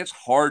standpoint, it's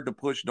hard to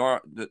push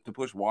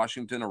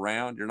Washington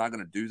around. You're not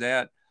going to do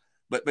that.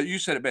 But you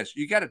said it best.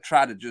 You got to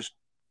try to just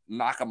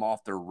knock them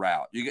off their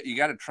route. You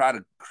got to try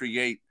to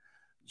create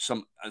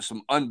some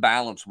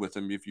unbalance with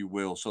them, if you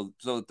will, so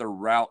that their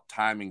route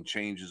timing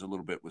changes a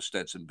little bit with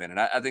Stetson Bennett.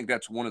 I think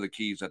that's one of the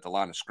keys at the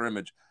line of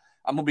scrimmage.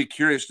 I'm going to be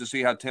curious to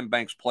see how Tim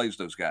Banks plays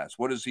those guys.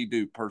 What does he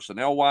do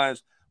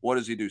personnel-wise? What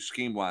does he do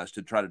scheme-wise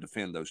to try to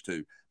defend those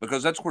two?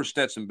 Because that's where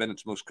Stetson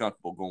Bennett's most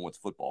comfortable going with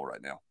football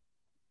right now.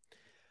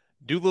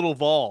 Doolittle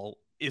Vol,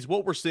 is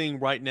what we're seeing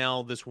right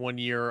now this 1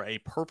 year a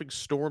perfect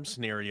storm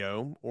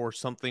scenario or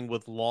something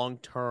with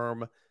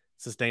long-term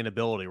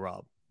sustainability,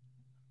 Rob?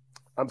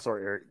 I'm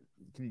sorry, Eric.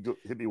 Can you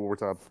hit me one more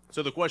time?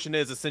 So the question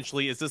is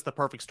essentially, is this the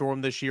perfect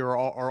storm this year? Or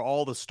are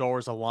all the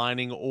stars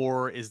aligning,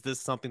 or is this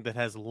something that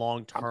has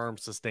long-term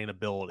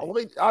sustainability? I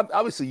mean,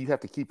 obviously you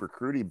have to keep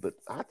recruiting, but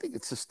I think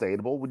it's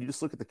sustainable when you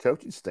just look at the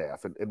coaching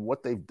staff and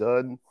what they've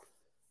done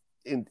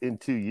in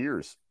 2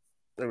 years.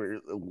 I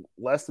mean,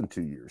 less than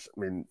 2 years. I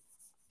mean,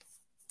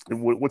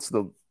 what's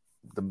the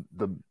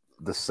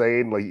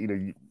saying? Like,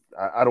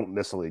 I don't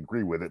necessarily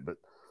agree with it, but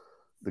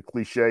the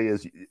cliche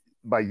is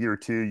by year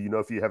two,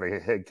 if you have a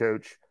head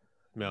coach.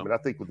 No. I mean, I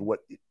think with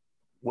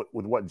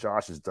what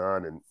Josh has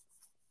done and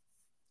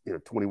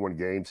 21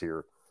 games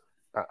here,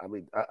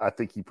 I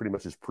think he pretty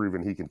much has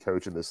proven he can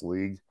coach in this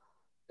league,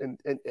 and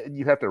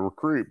you have to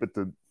recruit. But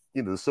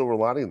the silver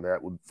lining in that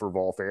for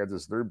Vol fans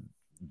is they're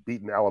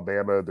beating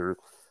Alabama, they're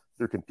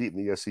competing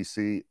in the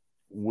SEC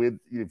with,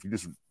 if you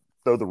just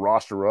throw the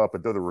roster up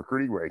and throw the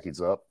recruiting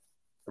rankings up.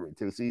 I mean,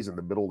 Tennessee's in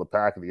the middle of the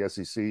pack in the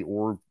SEC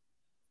or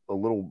a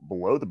little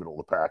below the middle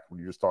of the pack when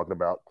you're just talking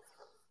about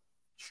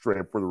straight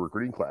up where the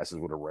recruiting classes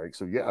would have ranked.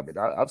 So, yeah, I mean,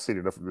 I've seen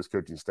enough from this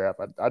coaching staff.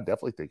 I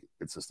definitely think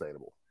it's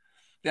sustainable.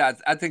 Yeah,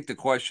 I think the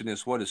question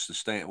is, what is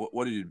sustain?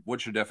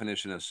 What's your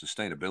definition of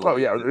sustainability? Oh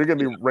yeah, they're going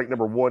to be ranked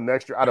number one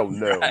next year. I don't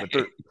know, right.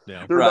 but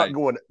they're not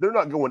going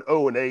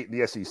 0-8 in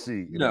the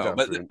SEC. No,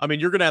 but I mean,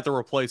 you're going to have to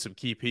replace some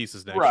key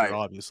pieces next year,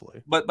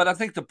 obviously. But I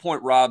think the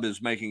point Rob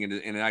is making,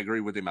 and I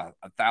agree with him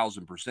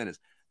 1,000%, is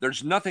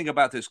there's nothing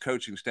about this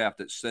coaching staff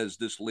that says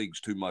this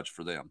league's too much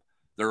for them.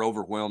 They're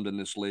overwhelmed in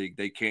this league.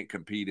 They can't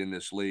compete in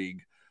this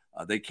league.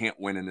 They can't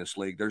win in this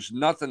league. There's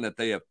nothing that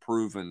they have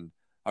proven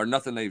or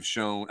nothing they've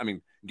shown. I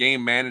mean,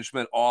 game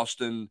management,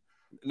 Austin,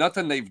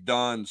 nothing they've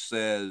done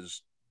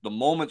says the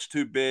moment's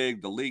too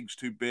big, the league's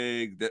too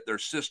big, that their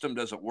system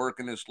doesn't work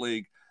in this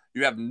league.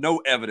 You have no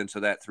evidence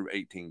of that through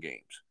 18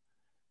 games.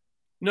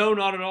 No,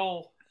 not at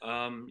all.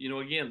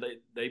 Again,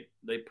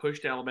 they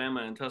pushed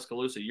Alabama and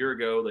Tuscaloosa a year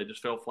ago. They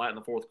just fell flat in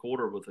the fourth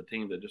quarter with a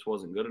team that just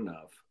wasn't good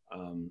enough.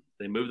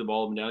 They moved the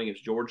ball down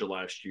against Georgia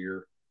last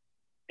year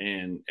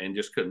and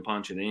just couldn't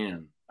punch it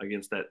in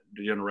against that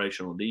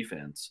generational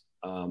defense.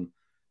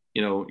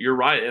 You're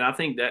right, and I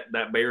think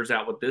that bears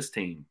out with this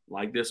team.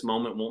 Like, this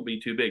moment won't be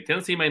too big.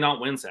 Tennessee may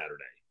not win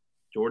Saturday.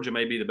 Georgia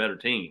may be the better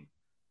team,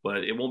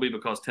 but it won't be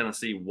because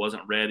Tennessee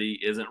wasn't ready,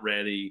 isn't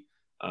ready.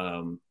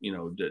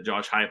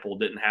 Josh Heupel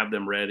didn't have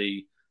them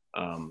ready.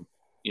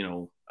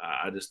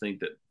 I just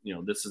think that,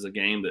 this is a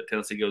game that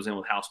Tennessee goes in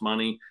with house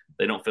money.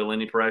 They don't feel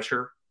any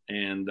pressure,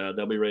 and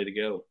they'll be ready to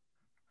go.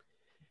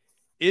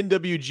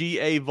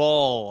 NWGA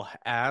Vol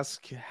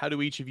ask, how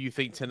do each of you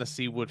think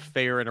Tennessee would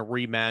fare in a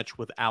rematch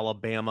with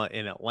Alabama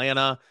in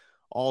Atlanta?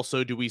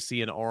 Also, do we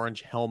see an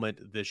orange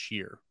helmet this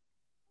year?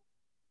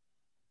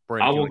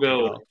 Brandon, I will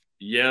go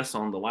yes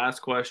on the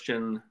last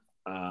question.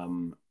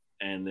 And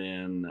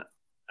then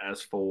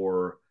as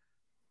for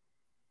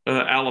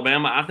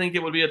Alabama, I think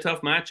it would be a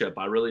tough matchup.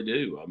 I really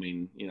do.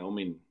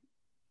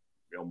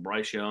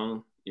 Bryce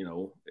Young,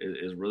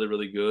 is really,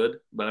 really good.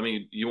 But I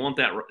mean, you want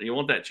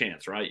that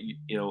chance, right?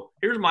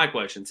 Here's my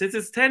question. Since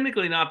it's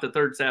technically not the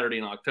third Saturday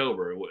in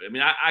October, I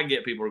mean, I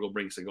get people are going to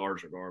bring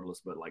cigars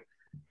regardless, but like,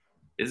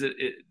 is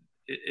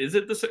is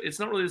it it's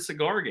not really a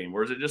cigar game,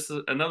 or is it just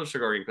another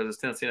cigar game because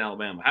it's Tennessee and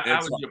Alabama?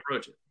 How would you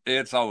approach it?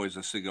 It's always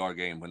a cigar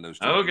game when those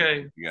two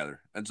teams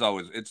together. It's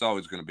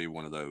always going to be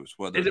one of those.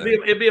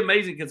 It'd be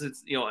amazing because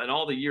it's, in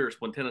all the years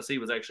when Tennessee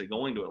was actually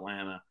going to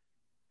Atlanta,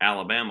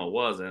 Alabama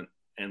wasn't,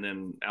 and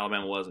then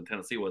Alabama was and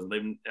Tennessee wasn't.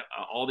 They've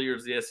all the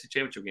years of the SEC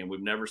championship game,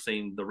 we've never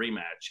seen the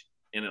rematch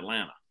in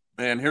Atlanta.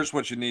 And here's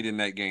what you need in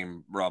that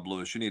game, Rob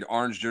Lewis. You need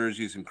orange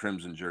jerseys and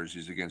crimson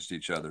jerseys against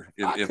each other.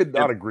 I could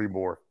not agree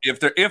more. If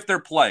they're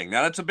playing,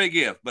 now that's a big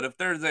if, but if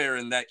they're there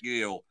in that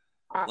deal,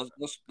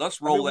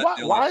 let's roll that.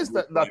 Why is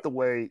that not the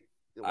way?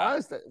 Why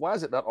is that? Why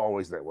is it not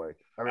always that way?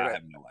 I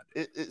have no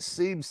idea. It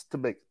seems to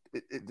make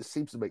it just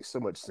seems to make so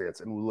much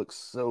sense, and we look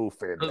so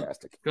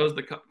fantastic because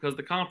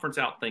the conference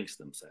outthinks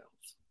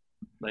themselves.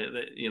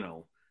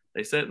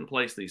 They set in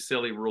place these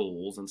silly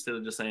rules instead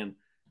of just saying,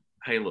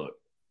 "Hey, look,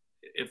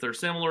 if they're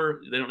similar,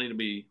 they don't need to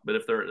be. But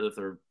if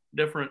they're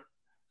different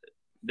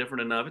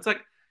enough, it's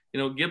like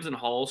Gibbs and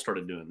Hall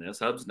started doing this.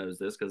 Hubbs knows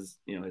this because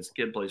his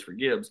kid plays for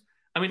Gibbs.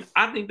 I mean,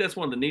 I think that's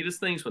one of the neatest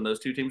things when those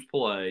two teams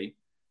play,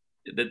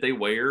 that they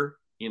wear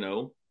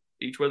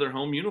each wear their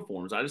home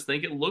uniforms. I just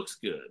think it looks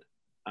good.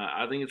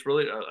 I think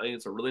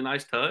it's a really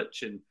nice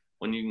touch, and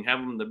when you can have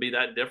them to be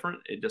that different,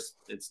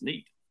 it's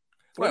neat.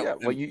 Well,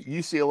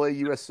 UCLA,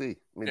 USC.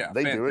 I mean,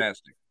 they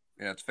fantastic. Do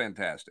it. Yeah, it's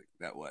fantastic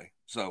that way.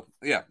 So,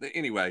 yeah,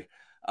 anyway,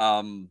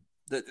 to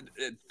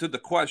the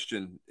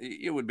question,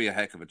 it would be a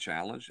heck of a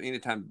challenge.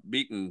 Anytime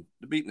beating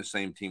the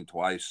same team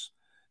twice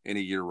in a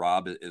year,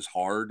 Rob, is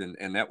hard,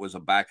 and that was a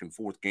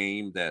back-and-forth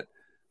game that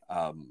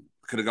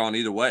could have gone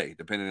either way,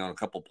 depending on a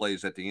couple of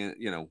plays at the end,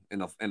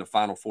 in the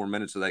final 4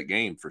 minutes of that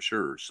game for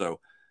sure. So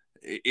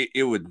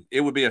it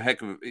would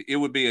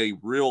be a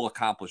real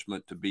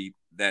accomplishment to beat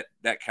that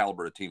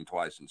caliber of team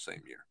twice in the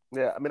same year.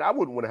 Yeah, I mean, I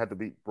wouldn't want to have to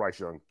beat Bryce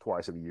Young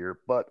twice in a year,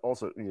 but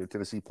also,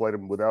 Tennessee played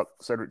him without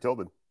Cedric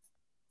Tillman.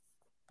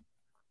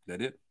 They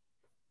did.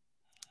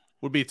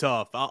 Would be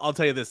tough. I'll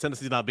tell you this: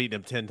 Tennessee's not beating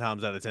him 10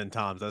 times out of 10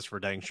 times. That's for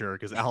dang sure.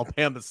 Because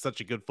Alabama's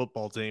such a good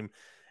football team,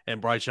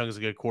 and Bryce Young is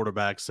a good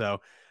quarterback.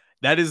 So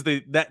that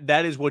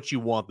is what you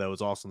want, though.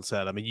 As Austin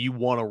said, I mean, you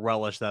want to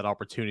relish that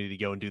opportunity to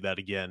go and do that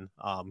again,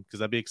 because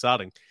that'd be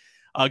exciting.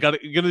 Gonna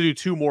do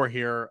two more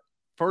here.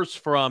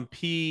 First from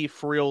P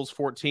Friels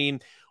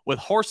 14. With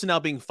Harsin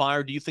now being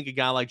fired, do you think a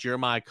guy like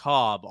Jeremiah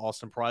Cobb,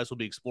 Austin Price, will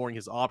be exploring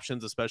his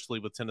options, especially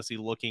with Tennessee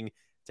looking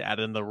to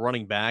add in the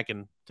running back,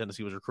 and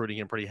Tennessee was recruiting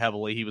him pretty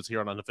heavily. He was here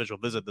on an official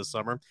visit this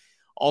summer.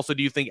 Also,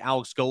 do you think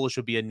Alex Golesh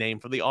should be a name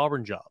for the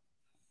Auburn job?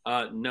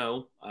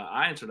 No.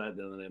 I answered that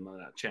the other day in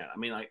that chat. I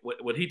mean,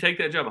 would he take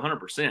that job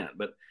 100%?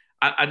 But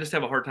I just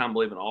have a hard time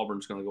believing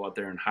Auburn's going to go out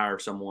there and hire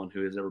someone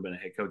who has never been a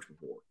head coach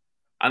before.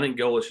 I think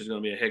Golesh is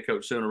going to be a head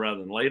coach sooner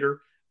rather than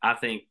later. I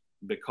think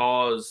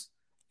because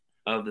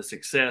of the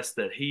success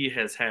that he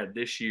has had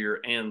this year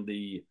and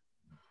the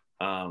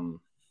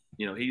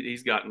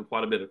he's gotten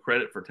quite a bit of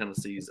credit for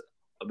Tennessee's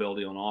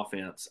ability on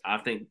offense. I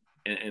think,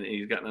 and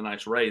he's gotten a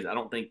nice raise. I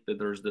don't think that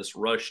there's this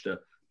rush to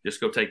just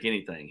go take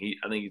anything.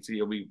 I think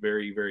he'll be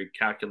very, very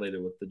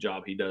calculated with the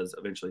job he does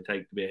eventually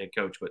take to be a head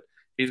coach. But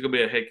he's going to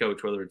be a head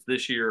coach whether it's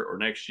this year or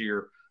next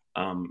year.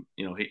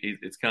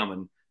 It's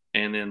coming.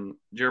 And then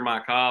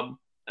Jeremiah Cobb,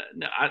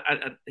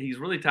 he's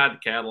really tied to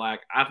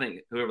Cadillac. I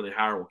think whoever they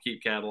hire will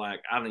keep Cadillac.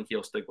 I think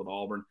he'll stick with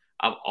Auburn.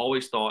 I've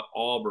always thought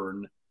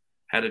Auburn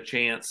had a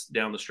chance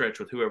down the stretch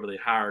with whoever they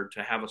hired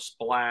to have a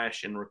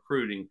splash in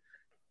recruiting,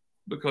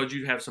 because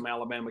you have some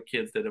Alabama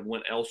kids that have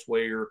went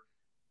elsewhere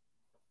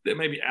that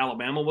maybe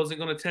Alabama wasn't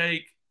going to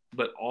take,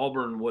 but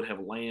Auburn would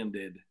have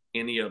landed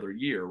any other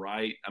year,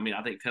 right? I mean,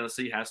 I think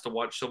Tennessee has to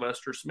watch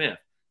Sylvester Smith.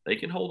 They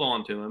can hold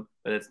on to him,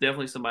 but it's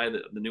definitely somebody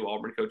that the new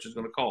Auburn coach is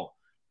going to call.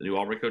 The new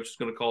Auburn coach is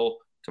going to call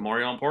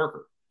Tamarion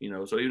Parker.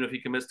 So even if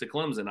he commits to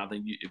Clemson, I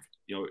think if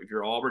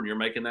you're Auburn, you're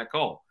making that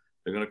call.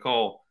 They're going to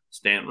call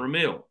Stanton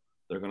Ramil.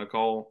 They're going to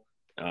call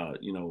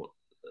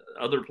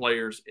other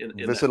players in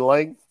Vincent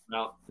Lang.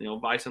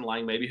 Bison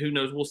Lang, maybe. Who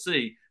knows? We'll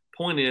see.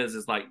 Point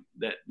is like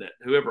that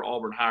whoever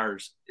Auburn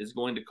hires is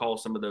going to call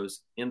some of those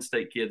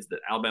in-state kids that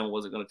Alabama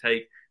wasn't going to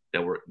take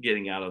that were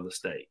getting out of the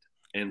state,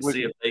 and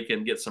see if they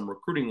can get some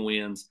recruiting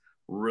wins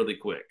really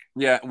quick.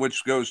 Yeah,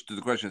 which goes to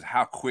the question is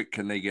how quick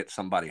can they get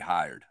somebody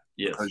hired?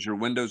 Yes. Because your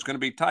window is going to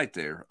be tight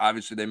there.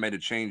 Obviously, they made a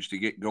change to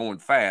get going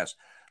fast.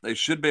 They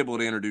should be able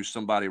to introduce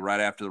somebody right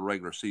after the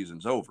regular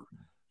season's over.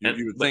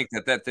 You would think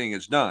that thing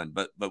is done,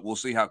 but we'll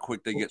see how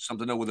quick they get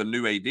something with a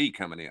new AD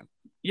coming in.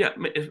 Yeah,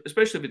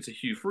 especially if it's a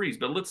Hugh Freeze.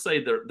 But let's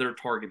say their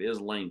target is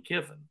Lane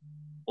Kiffin.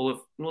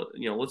 Well,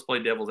 let's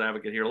play devil's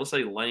advocate here. Let's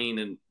say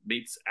Lane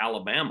beats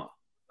Alabama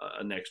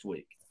next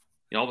week.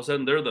 All of a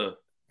sudden they're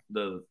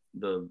the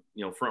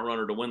front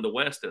runner to win the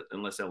West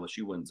unless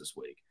LSU wins this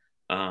week.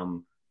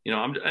 And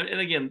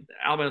again,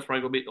 Alabama's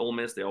probably going to beat Ole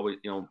Miss. They always,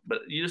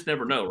 but you just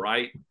never know,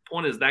 right?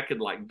 Point is that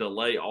could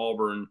delay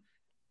Auburn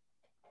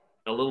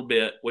a little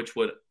bit, which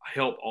would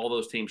help all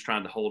those teams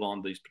trying to hold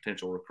on to these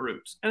potential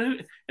recruits.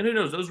 And who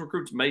knows, those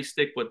recruits may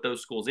stick with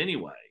those schools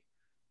anyway.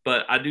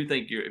 But I do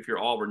think if you're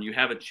Auburn, you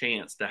have a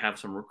chance to have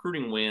some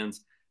recruiting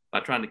wins by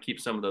trying to keep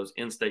some of those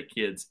in-state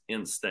kids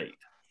in state.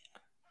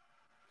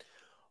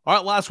 All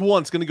right, last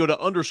one. It's going to go to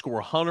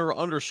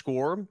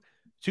 _Hunter_.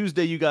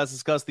 Tuesday, you guys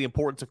discussed the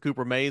importance of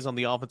Cooper Mays on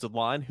the offensive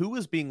line. Who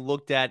is being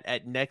looked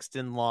at next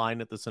in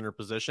line at the center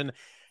position?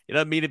 It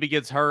doesn't mean if he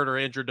gets hurt or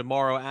injured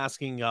tomorrow.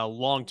 Asking a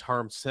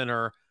long-term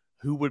center,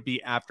 who would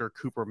be after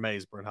Cooper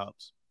Mays, Brent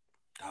Hubbs?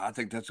 I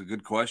think that's a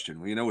good question.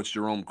 Well, it's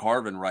Jerome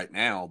Carvin right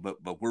now,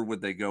 but where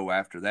would they go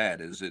after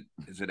that? Is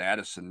it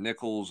Addison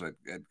Nichols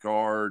at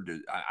guard?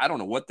 I don't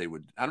know what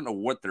I don't know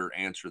what their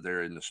answer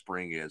there in the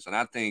spring is. And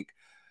I think,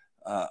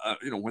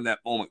 when that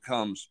moment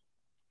comes,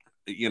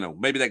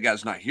 maybe that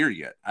guy's not here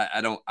yet.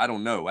 I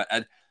don't know.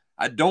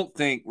 I don't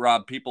think,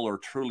 Rob, people are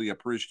truly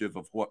appreciative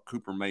of what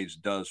Cooper Mays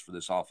does for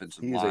this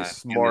offensive line. He's a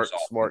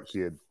smart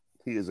kid.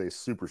 He is a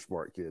super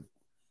smart kid.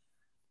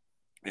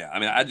 Yeah, I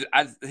mean,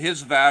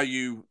 his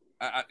value.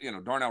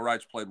 Darnell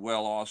Wright's played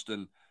well.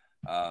 Austin,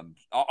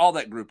 all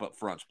that group up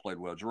front's played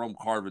well. Jerome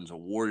Carvin's a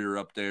warrior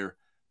up there.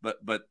 But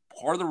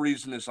part of the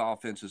reason this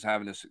offense is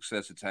having the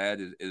success it's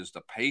had is the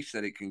pace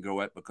that it can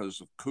go at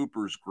because of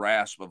Cooper's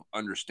grasp of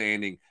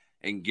understanding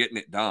and getting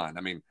it done.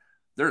 I mean,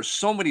 there's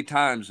so many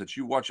times that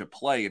you watch a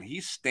play and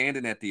he's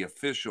standing at the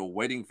official,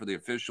 waiting for the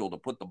official to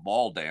put the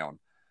ball down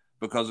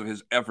because of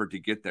his effort to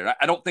get there.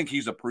 I don't think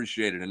he's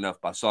appreciated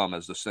enough by some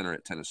as the center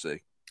at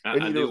Tennessee.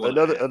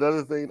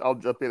 Another thing, I'll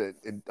jump in.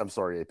 And I'm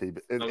sorry, AP,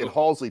 but and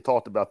Halsey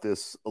talked about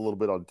this a little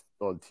bit on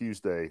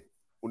Tuesday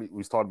when he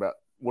was talking about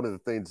one of the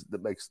things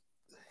that makes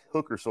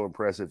Hooker so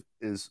impressive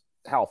is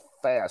how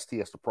fast he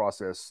has to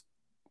process,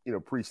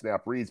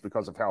 pre-snap reads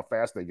because of how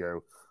fast they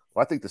go.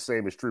 Well, I think the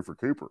same is true for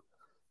Cooper.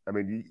 I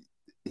mean,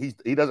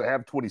 he doesn't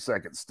have 20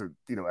 seconds to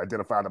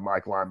identify the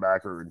Mike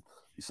linebacker and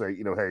you say,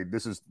 hey,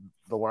 this is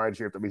the line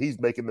shift. I mean, he's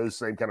making those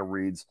same kind of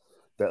reads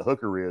that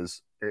Hooker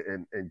is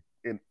in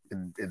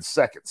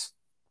seconds.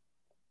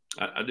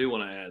 I do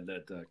want to add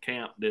that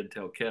Camp did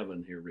tell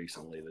Kevin here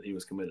recently that he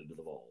was committed to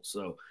the Vols.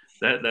 So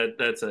that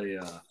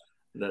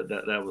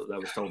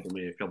was told to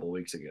me a couple of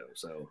weeks ago.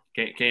 So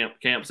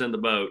Camp's in the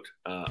boat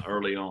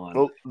early on.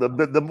 Well,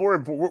 the more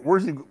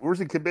important, where's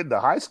he committed to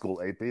high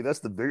school? AP, that's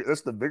the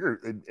bigger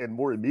and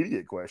more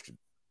immediate question.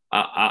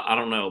 I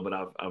don't know, but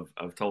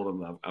I've told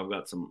him I've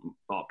got some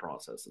thought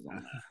processes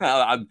on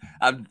that.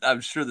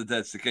 I'm sure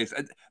that's the case.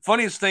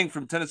 Funniest thing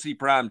from Tennessee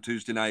Prime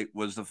Tuesday night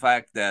was the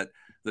fact that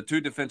the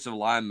two defensive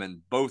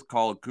linemen both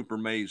called Cooper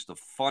Mays the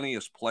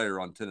funniest player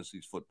on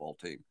Tennessee's football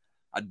team.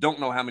 I don't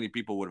know how many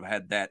people would have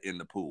had that in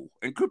the pool.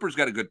 And Cooper's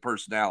got a good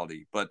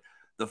personality, but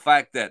the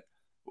fact that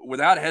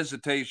without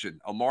hesitation,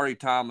 Amari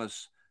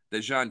Thomas,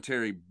 Dejon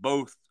Terry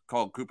both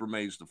called Cooper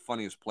Mays the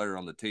funniest player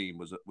on the team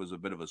was a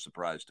bit of a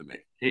surprise to me.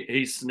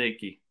 He's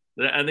sneaky.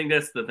 I think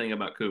that's the thing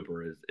about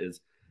Cooper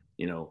is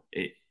he'll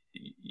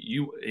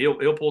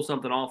pull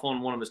something off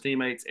on one of his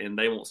teammates and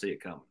they won't see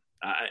it coming.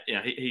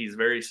 He's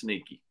very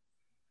sneaky.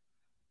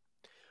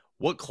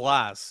 What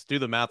class? Do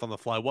the math on the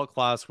fly. What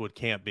class would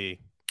Camp be?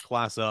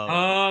 Class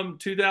of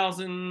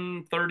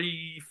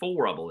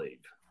 2034, I believe.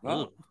 Oh,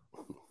 all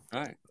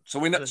right. So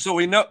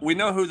we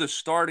know who the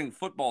starting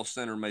football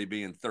center may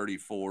be in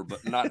 34,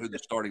 but not who the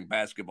starting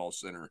basketball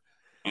center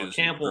is.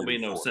 Camp won't be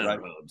no center, right?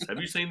 Hubs. Have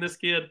you seen this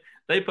kid?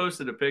 They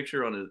posted a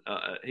picture on his.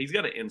 He's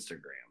got an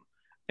Instagram,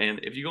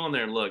 and if you go on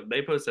there and look,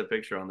 they posted a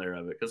picture on there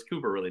of it because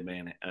Cooper really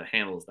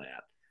handles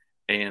that,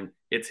 and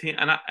it's him.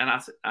 And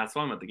I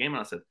saw him at the game,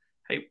 and I said,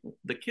 "Hey,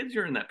 the kids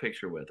you're in that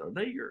picture with, are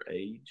they your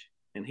age?"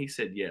 And he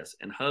said yes.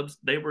 And Hubs,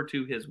 they were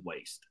to his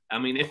waist. I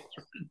mean, it's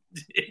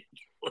ridiculous.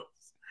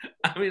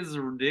 It's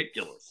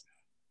ridiculous.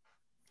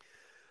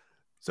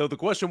 So the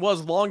question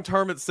was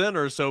long-term at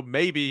center. So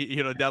maybe,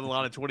 down the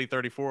line in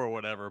 2034 or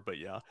whatever, but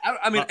yeah.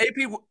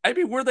 AP,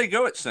 where they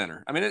go at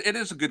center? I mean, it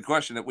is a good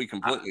question that we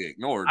completely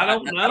ignored. I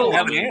don't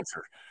have an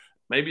answer.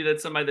 Maybe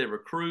that's somebody they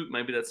recruit.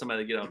 Maybe that's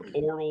somebody they get out of the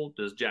portal.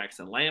 Does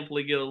Jackson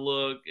Lampley get a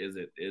look? Is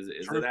it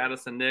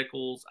Addison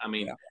Nichols? I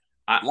mean,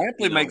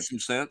 Lampley makes some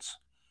sense.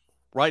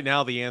 Right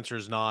now, the answer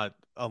is not.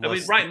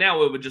 Right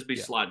now it would just be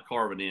slide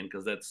Carvin in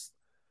because that's,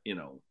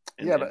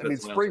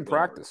 but spring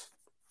practice.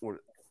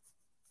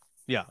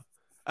 Yeah.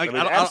 I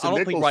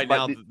don't think right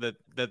now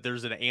that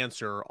there's an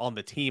answer on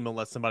the team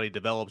unless somebody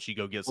develops. You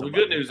go get somebody. The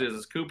good news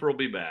is Cooper will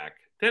be back.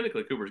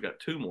 Technically, Cooper's got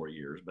 2 more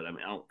years, but I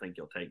don't think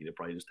he'll take it. He'll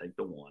probably just take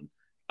the one.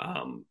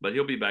 But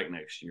he'll be back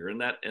next year,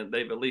 and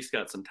they've at least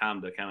got some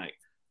time to kind of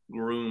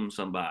groom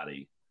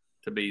somebody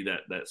to be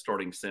that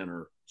starting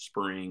center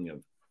spring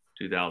of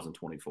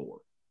 2024.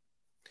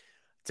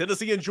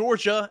 Tennessee and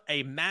Georgia,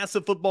 a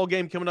massive football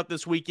game coming up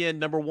this weekend.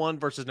 Number 1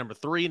 versus number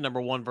 3,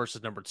 number 1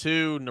 versus number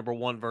 2, number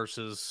 1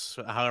 versus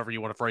however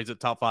you want to phrase it,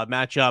 top 5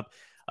 matchup.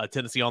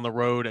 Tennessee on the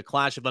road, a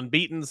clash of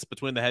unbeatens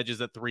between the hedges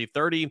at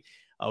 3:30.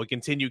 We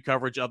continue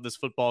coverage of this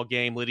football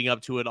game leading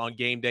up to it on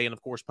game day and,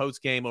 of course,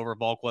 post-game over at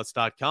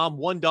VolQuest.com.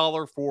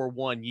 $1 for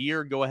 1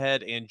 year. Go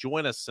ahead and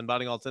join us,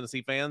 inviting all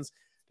Tennessee fans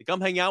to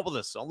come hang out with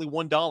us. Only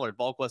 $1 at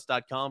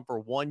VolQuest.com for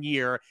 1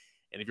 year.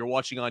 And if you're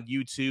watching on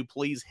YouTube,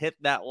 please hit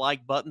that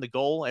like button. The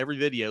goal, every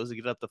video, is to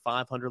get up to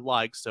 500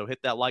 likes. So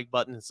hit that like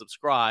button and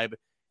subscribe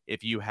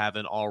if you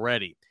haven't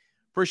already.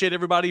 Appreciate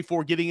everybody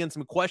for getting in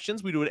some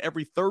questions. We do it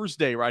every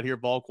Thursday right here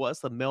at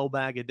VolQuest, the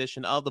mailbag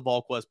edition of the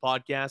VolQuest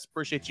podcast.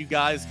 Appreciate you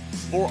guys.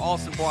 For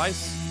Austin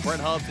Price, Brent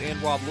Hubbs, and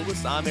Rob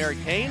Lewis, I'm Eric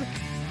Kane,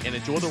 and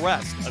enjoy the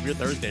rest of your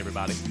Thursday,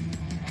 everybody.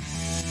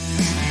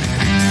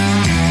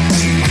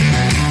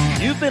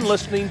 You've been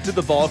listening to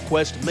the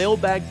VolQuest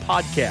Mailbag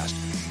Podcast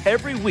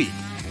every week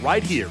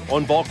right here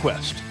on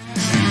VolQuest.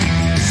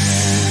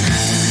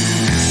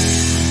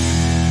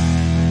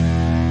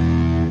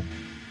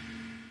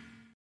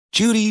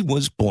 Judy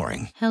was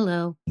boring.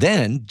 Hello.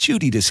 Then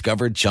Judy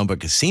discovered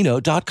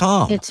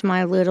ChumbaCasino.com. It's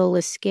my little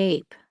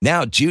escape.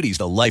 Now Judy's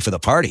the life of the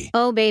party.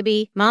 Oh,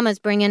 baby, mama's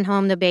bringing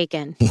home the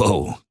bacon.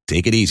 Whoa,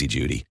 take it easy,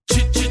 Judy.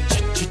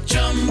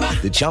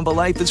 The Chumba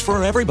life is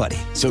for everybody.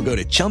 So go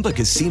to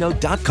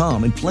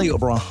ChumbaCasino.com and play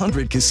over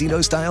 100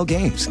 casino-style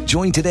games.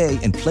 Join today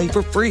and play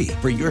for free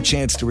for your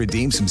chance to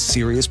redeem some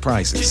serious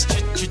prizes.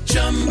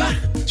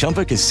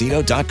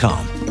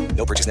 ChumbaCasino.com.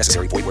 No purchase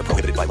necessary. Void where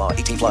prohibited by law.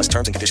 18+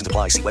 terms and conditions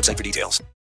apply. See website for details.